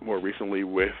more recently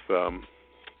with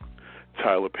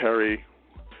Tyler Perry.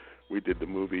 We did the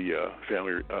movie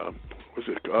Family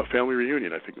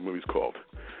Reunion, I think the movie's called.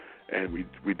 And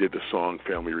we did the song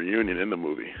Family Reunion in the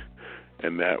movie.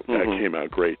 And that came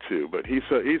out great too. But he's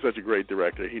such a great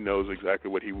director. He knows exactly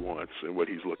what he wants and what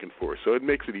he's looking for. So it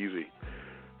makes it easy.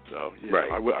 So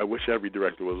I wish every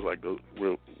director was like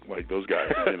those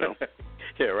guys.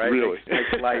 Yeah, right. Really.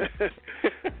 Makes life.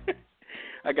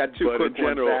 I got two quick ones. But in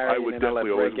general, Barry, I would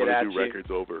definitely always want to do records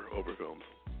over films.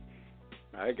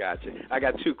 I got you. I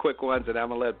got two quick ones, and I'm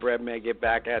gonna let Breadman get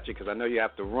back at you because I know you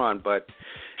have to run. But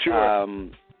sure.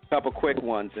 Couple quick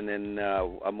ones, and then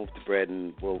I'll move to Brett,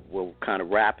 and we'll kind of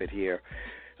wrap it here.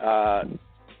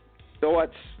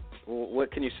 Thoughts?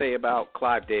 What can you say about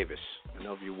Clive Davis? I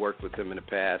know you worked with him in the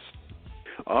past.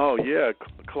 Oh yeah,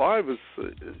 Clive is.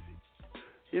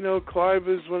 Clive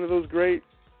is one of those great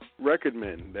record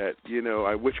men that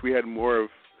I wish we had more of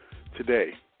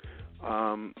today.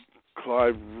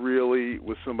 Clive really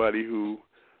was somebody who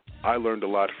I learned a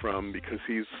lot from because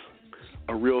he's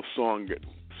a real song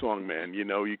man.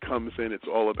 He comes in, it's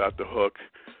all about the hook.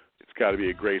 It's got to be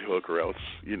a great hook, or else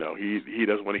he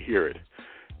doesn't want to hear it.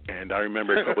 And I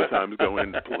remember a couple of times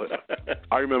going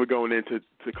into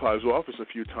Clive's office a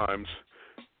few times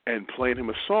and playing him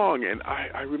a song, and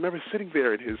I remember sitting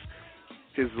there, and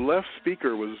his left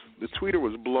speaker the tweeter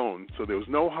was blown, so there was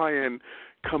no high end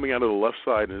coming out of the left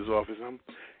side in his office.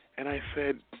 And I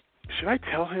said, should I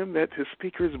tell him that his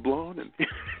speaker is blown?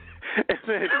 And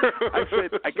then I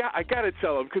said, I got to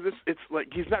tell him because it's like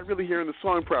he's not really hearing the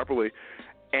song properly.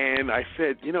 And I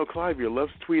said, Clive, your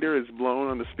left tweeter is blown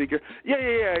on the speaker.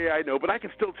 Yeah, I know, but I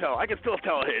can still tell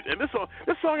it. And this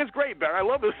song is great, Barry. I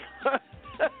love this.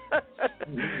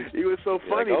 He was so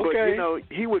funny, okay.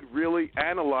 But he would really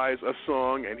analyze a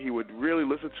song, and he would really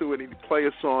listen to it, and he'd play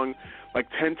a song like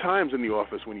 10 times in the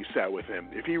office when you sat with him.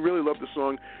 If he really loved the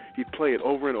song, he'd play it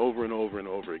over and over and over and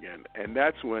over again. And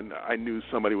that's when I knew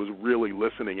somebody was really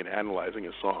listening and analyzing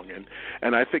a song.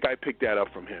 And I think I picked that up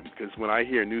from him, because when I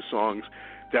hear new songs,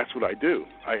 that's what I do.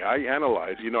 I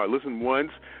analyze. I listen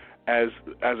once as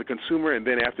a consumer, and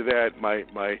then after that,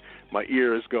 my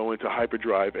ears go into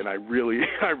hyperdrive, and I really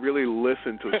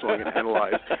listen to a song and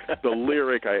analyze the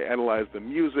lyric. I analyze the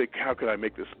music. How can I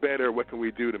make this better? What can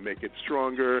we do to make it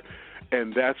stronger?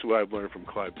 And that's what I've learned from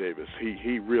Clive Davis.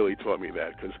 He really taught me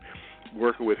that, because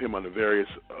working with him on a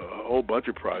whole bunch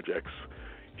of projects,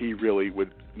 he really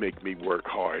would make me work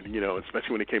hard.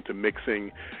 Especially when it came to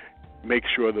mixing. Make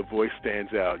sure the voice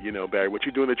stands out. Barry, what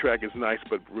you do in the track is nice,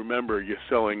 but remember, you're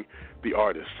selling the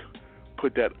artist.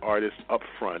 Put that artist up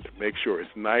front. Make sure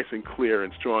it's nice and clear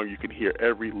and strong. You can hear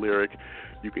every lyric.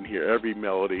 You can hear every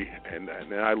melody, and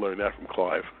I learned that from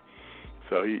Clive.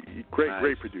 So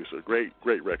great producer, great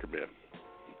record man.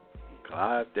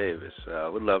 Clive Davis.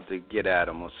 We'd love to get at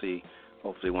him. We'll see.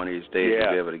 Hopefully one of these days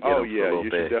we'll be able to get him for a little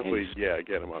bit. You should definitely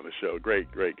get him on the show.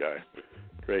 Great guy.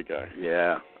 Great guy.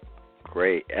 Yeah.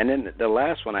 Great. And then the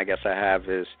last one I guess I have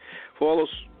is for all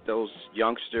those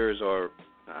youngsters or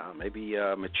maybe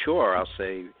mature, I'll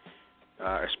say,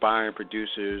 aspiring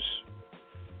producers.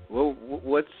 Well,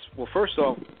 first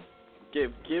off,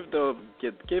 give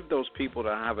those people to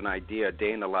have an idea, a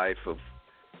day in the life of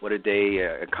what a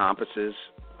day encompasses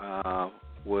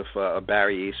with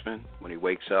Barry Eastmond when he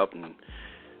wakes up and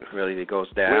really that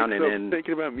goes down. And then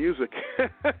thinking about music.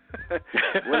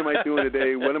 What am I doing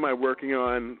today? What am I working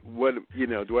on? What,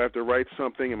 do I have to write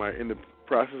something? Am I in the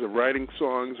process of writing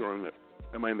songs, or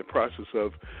am I in the process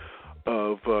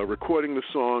of recording the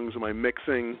songs? Am I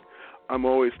mixing? I'm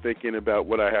always thinking about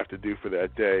what I have to do for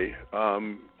that day.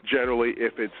 Generally,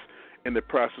 if it's in the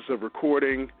process of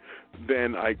recording,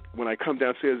 then when I come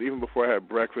downstairs, even before I have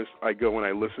breakfast, I go and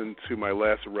I listen to my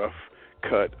last rough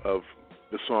cut of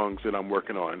the songs that I'm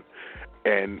working on.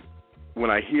 And when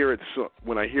I hear it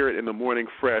in the morning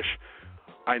fresh,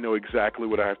 I know exactly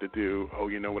what I have to do. Oh,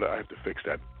 you know what? I have to fix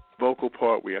that vocal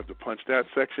part. We have to punch that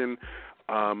section.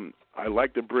 I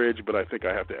like the bridge, but I think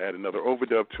I have to add another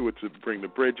overdub to it to bring the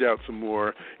bridge out some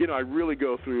more. I really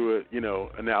go through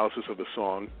analysis of the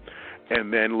song.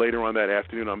 And then later on that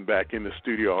afternoon, I'm back in the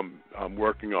studio. I'm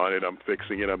working on it. I'm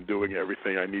fixing it. I'm doing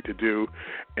everything I need to do.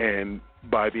 And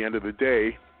by the end of the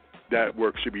day, that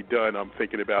work should be done. I'm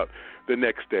thinking about the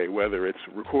next day, whether it's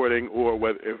recording or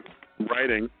whether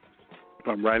writing. If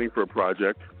I'm writing for a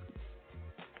project.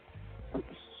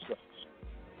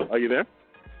 Are you there?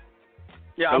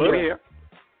 Yeah, Hello? I'm here.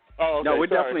 Oh, okay, no, we're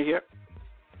sorry. definitely here.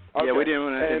 Okay. Yeah, we didn't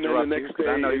want to interrupt you because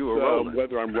I know you were rolling.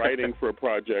 Whether I'm writing for a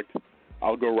project,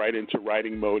 I'll go right into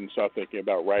writing mode and start thinking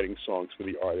about writing songs for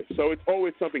the artist. So it's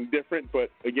always something different, but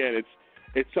again,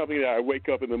 it's something that I wake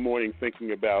up in the morning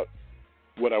thinking about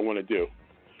what I want to do.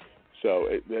 So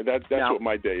that's what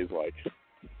my day is like.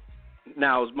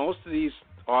 Now, most of these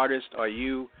artists, are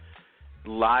you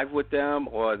live with them,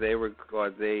 or they'll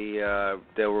record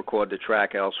the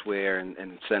track elsewhere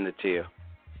and send it to you?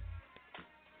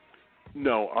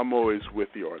 No, I'm always with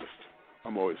the artist.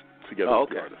 I'm always together with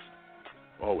the artist.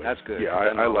 Always. That's good. Yeah,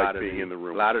 I like being in the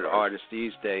room. A lot of the artists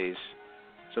these days,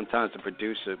 sometimes the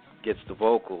producer gets the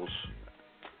vocals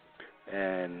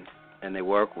and they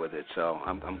work with it. So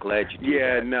I'm glad you do that.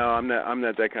 Yeah, no, I'm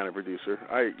not that kind of producer.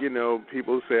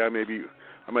 People say I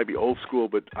might be old school,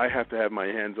 but I have to have my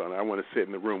hands on it. I want to sit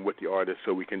in the room with the artist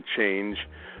so we can change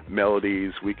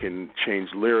melodies, we can change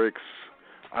lyrics.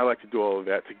 I like to do all of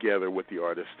that together with the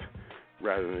artist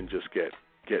rather than just get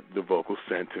the vocals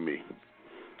sent to me.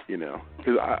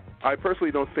 Because I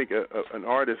personally don't think an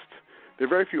artist, there are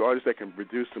very few artists that can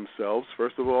produce themselves,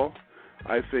 first of all.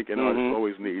 I think an artist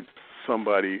always needs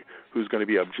somebody who's going to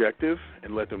be objective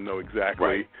and let them know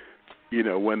exactly,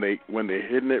 when they're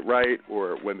hitting it right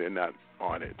or when they're not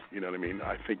on it. You know what I mean?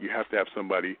 I think you have to have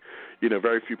somebody,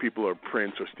 very few people are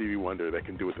Prince or Stevie Wonder that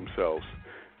can do it themselves.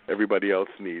 Everybody else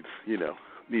needs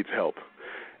help.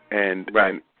 And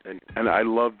I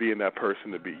love being that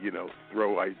person to be,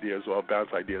 throw ideas off, bounce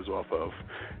ideas off of.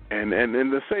 And in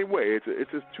the same way,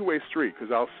 it's a two-way street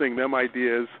because I'll sing them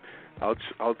ideas.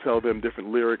 I'll tell them different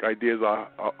lyric ideas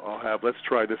I'll have. Let's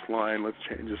try this line. Let's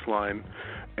change this line.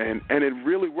 And it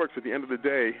really works. At the end of the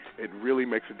day, it really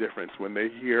makes a difference when they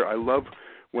hear. I love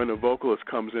when a vocalist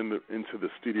comes into the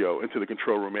studio, into the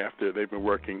control room after they've been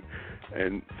working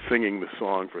and singing the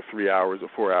song for 3 hours or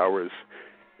 4 hours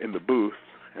in the booth,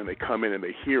 and they come in and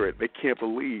they hear it. They can't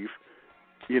believe,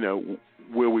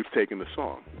 where we've taken the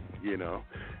song,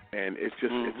 And it's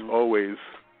just it's always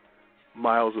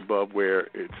miles above where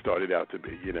it started out to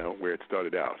be, where it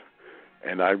started out.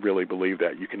 And I really believe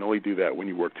that you can only do that when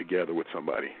you work together with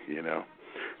somebody,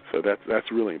 So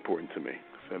that's really important to me.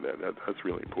 So that's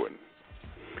really important.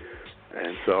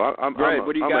 And so I'm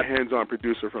a hands-on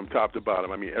producer from top to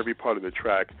bottom. I mean, every part of the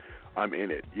track, I'm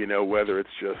in it. Whether it's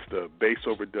just a bass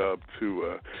overdub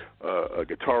to a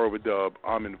guitar overdub,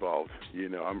 I'm involved.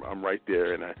 I'm right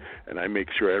there, and I make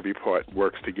sure every part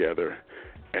works together.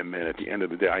 And then at the end of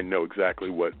the day, I know exactly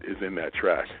what is in that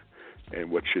track and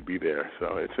what should be there.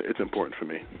 So it's important for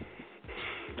me.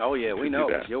 Oh yeah, we know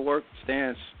your work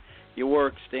stands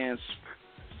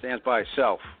by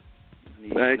itself.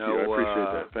 Thank you. I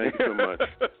appreciate that. Thank you so much.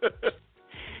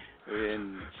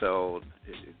 And so,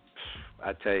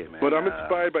 I tell you, man. But I'm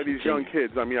inspired by these young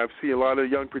kids. I mean, I see a lot of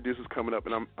young producers coming up,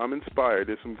 and I'm inspired.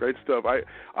 There's some great stuff. I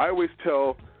always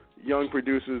tell young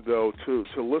producers though to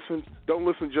listen. Don't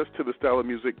listen just to the style of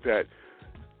music that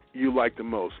you like the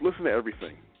most. Listen to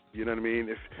everything. You know what I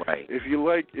mean? If you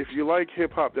like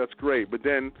hip hop, that's great. But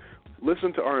then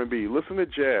listen to R&B. Listen to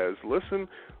jazz. Listen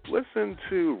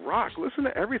to rock. Listen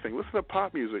to everything. Listen to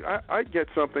pop music. I get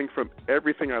something from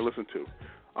everything I listen to.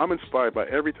 I'm inspired by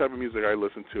every type of music I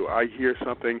listen to. I hear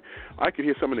something. I could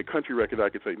hear something in a country record. I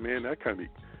could say, man, that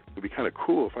would be kind of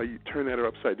cool if I turn that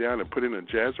upside down and put in a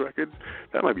jazz record.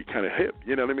 That might be kind of hip.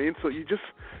 You know what I mean? So you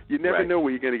never know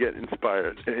where you're going to get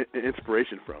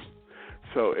inspiration from.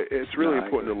 So it's really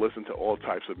important to listen to all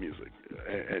types of music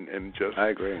and just. I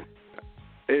agree.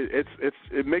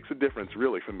 it makes a difference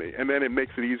really for me, and then it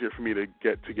makes it easier for me to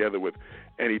get together with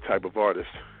any type of artist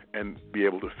and be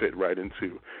able to fit right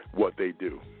into what they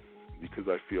do, because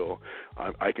I feel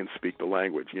I can speak the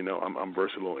language. I'm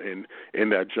versatile in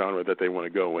that genre that they want to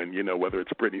go in. Whether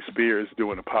it's Britney Spears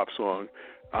doing a pop song,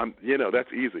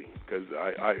 that's easy because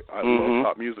I love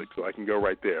pop music, so I can go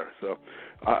right there. So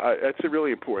that's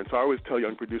really important. So I always tell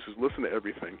young producers, listen to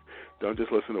everything. Don't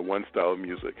just listen to one style of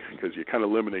music, because you're kind of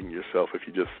limiting yourself if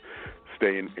you just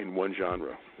stay in one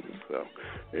genre. So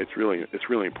it's really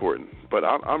important. But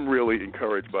I'm really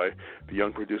encouraged by the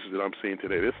young producers that I'm seeing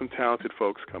today. There's some talented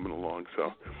folks coming along,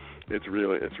 so it's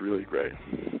really great.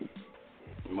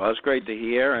 Well, it's great to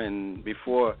hear. And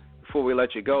before we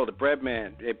let you go, the Bread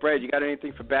Man. Hey, Bread, you got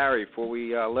anything for Barry before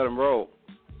we let him roll?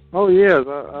 Oh, yes.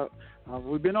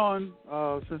 We've been on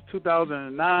since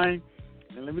 2009.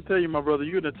 And let me tell you, my brother,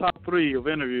 you're in the top 3 of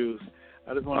interviews.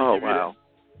 I just want to give you that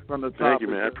from the top. Thank you,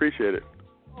 man. I appreciate it.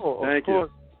 Oh, of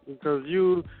course, because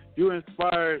you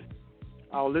inspired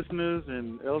our listeners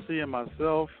and LC and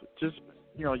myself. Just,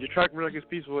 your track record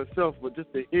speaks for itself, but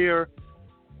just to hear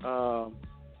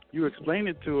you explain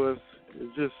it to us is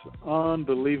just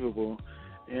unbelievable.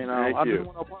 And I just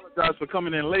want to apologize for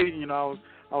coming in late. I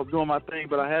was doing my thing,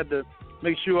 but I had to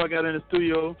make sure I got in the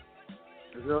studio,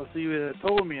 as LC had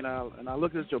told me, and I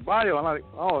looked at your bio, and I'm like,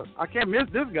 oh, I can't miss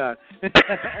this guy.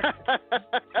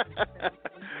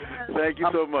 Thank you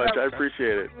so much. I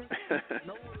appreciate it.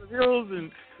 No the hills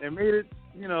and made it,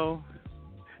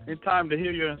 in time to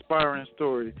hear your inspiring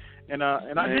story. And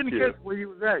I didn't catch where you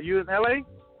was at. You in L.A.?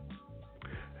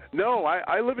 No,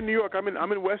 I live in New York. I'm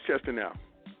in Westchester now.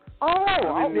 Oh,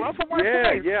 I'm from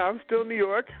Westchester. Yeah, I'm still in New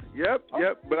York. Yep.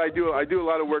 But I do a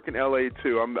lot of work in L.A.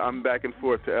 too. I'm back and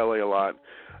forth to L.A. a lot,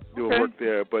 doing work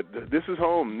there. But this is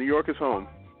home. New York is home.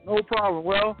 No problem.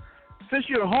 Well, since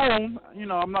you're home,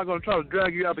 I'm not going to try to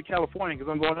drag you out to California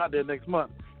because I'm going out there next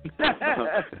month. Yep,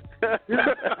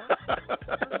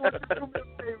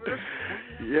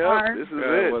 this is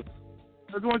it.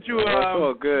 I just want you. That's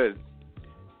all good.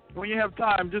 When you have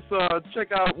time, just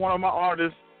check out one of my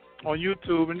artists on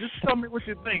YouTube and just tell me what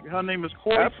you think. Her name is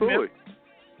Corey Absolutely. Smith.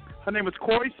 Her name is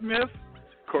Corey Smith.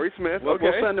 Corey Smith. We'll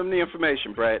Okay. send him the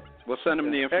information, Brett. We'll send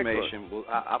him the information.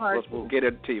 Excellent. We'll get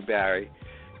it to you, Barry.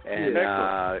 And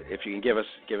if you can give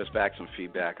us back some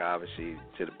feedback, obviously,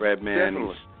 to the Bread Man,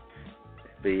 Definitely.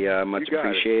 Be much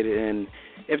appreciated. And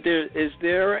is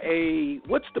there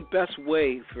what's the best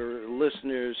way for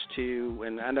listeners to?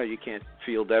 And I know you can't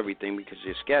field everything because of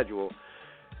your schedule.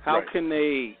 How can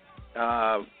they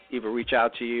either reach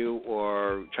out to you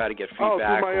or try to get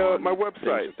feedback? Through my on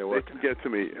website. They can get to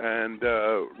me and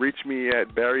reach me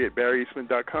at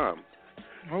barry@barryeastmond.com.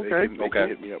 Okay. They can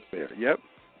hit me up there. Yep,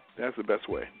 that's the best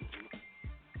way.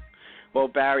 Well,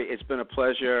 Barry, it's been a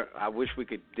pleasure. I wish we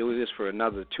could do this for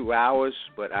another 2 hours,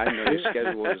 but I know your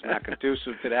schedule is not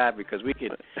conducive to that because we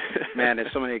could, man, there's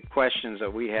so many questions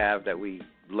that we have that we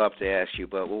love to ask you.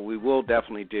 But what we will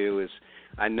definitely do is,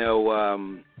 I know,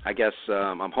 I'm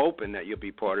hoping that you'll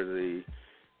be part of the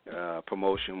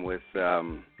promotion with,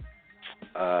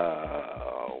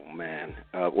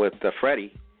 with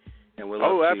Freddie. And we'll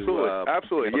love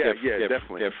absolutely.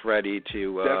 Definitely. Get Freddie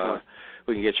to.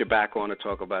 We can get you back on to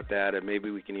talk about that, and maybe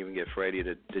we can even get Freddie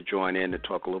to join in to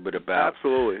talk a little bit about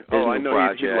Absolutely. his new I know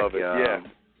project. He'd love it.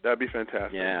 That'd be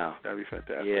fantastic. Yeah, that'd be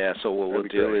fantastic. Yeah. So what we'll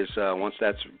do is once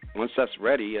that's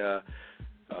ready,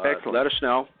 let us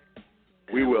know.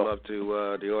 We will. We'd love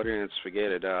to the audience.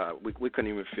 Forget it. We couldn't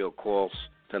even field calls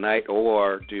tonight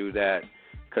or do that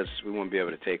because we wouldn't be able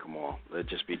to take them all. It'd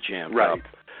just be jammed up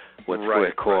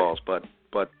with calls. But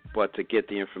to get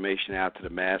the information out to the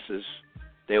masses.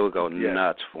 They would go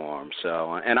nuts for him.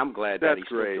 So, and I'm glad that he's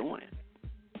still doing it.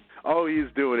 Oh, he's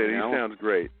doing it. He sounds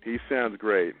great. He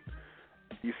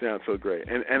sounds so great.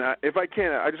 And if I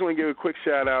can, I just want to give a quick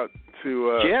shout out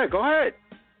to. Go ahead.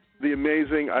 The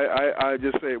amazing. I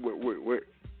just say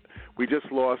we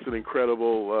just lost an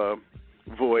incredible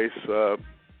voice,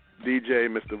 DJ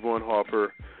Mr. Vaughn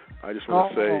Harper. I just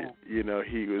want to say,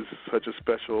 he was such a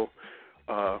special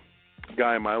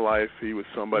guy in my life. He was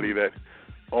somebody that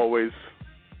always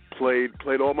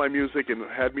played all my music and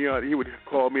had me on. He would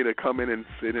call me to come in and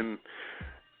sit and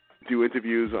do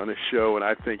interviews on his show, and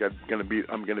I think I'm gonna be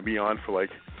on for like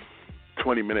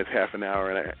 20 minutes, half an hour,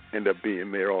 and I end up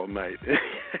being there all night.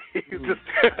 He's just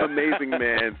an amazing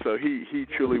man. So he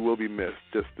truly will be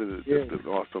missed. Just an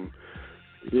awesome.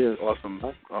 Yes. Awesome.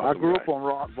 I grew up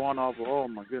on Vaughn Harper. Oh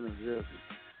my goodness, yes.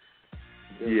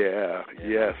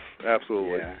 Yes,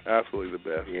 absolutely, absolutely the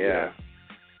best. Yeah.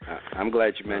 I'm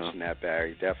glad you mentioned that,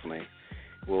 Barry. Definitely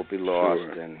will be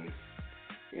lost, and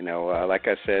You know, like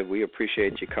I said, we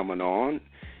appreciate you coming on,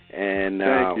 and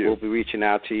we'll be reaching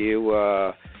out to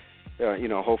you. You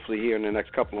know, hopefully here in the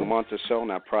next couple of months or so,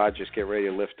 and our projects get ready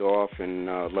to lift off, and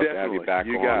love to have you back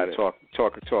on. Got it.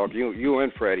 Talk. You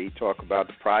and Freddie talk about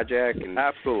the project, and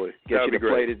absolutely get That'd you to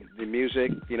play the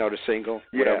music, you know, the single,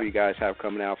 whatever you guys have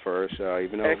coming out first.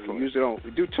 Even though we usually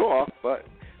we do talk, but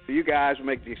for you guys, we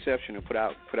make the exception and put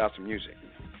out some music.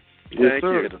 Thank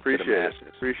you. Appreciate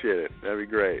it. That'd be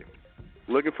great.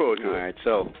 Looking forward to it. All right.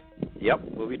 So,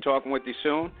 we'll be talking with you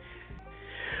soon.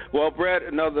 Well, Brett,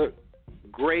 another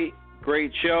great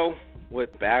show with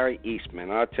Barry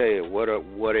Eastmond. I'll tell you, what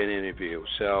an interview.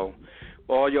 So,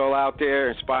 all y'all out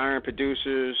there, inspiring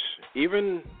producers,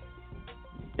 even,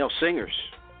 you know, singers,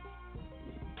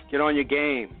 get on your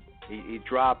game. He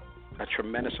dropped a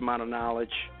tremendous amount of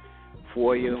knowledge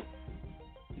for you.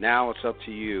 Now it's up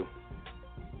to you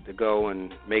to go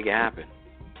and make it happen.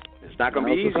 It's not going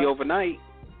to be easy overnight.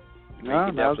 You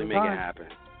can definitely make it happen.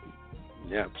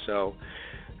 Yep. So,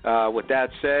 with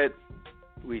that said,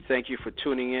 we thank you for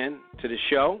tuning in to the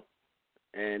show,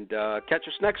 and catch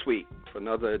us next week for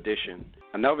another edition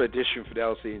for the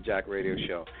LC and Jack Radio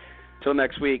Show. Until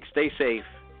next week, stay safe,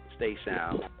 stay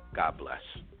sound. God bless.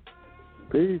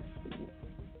 Peace.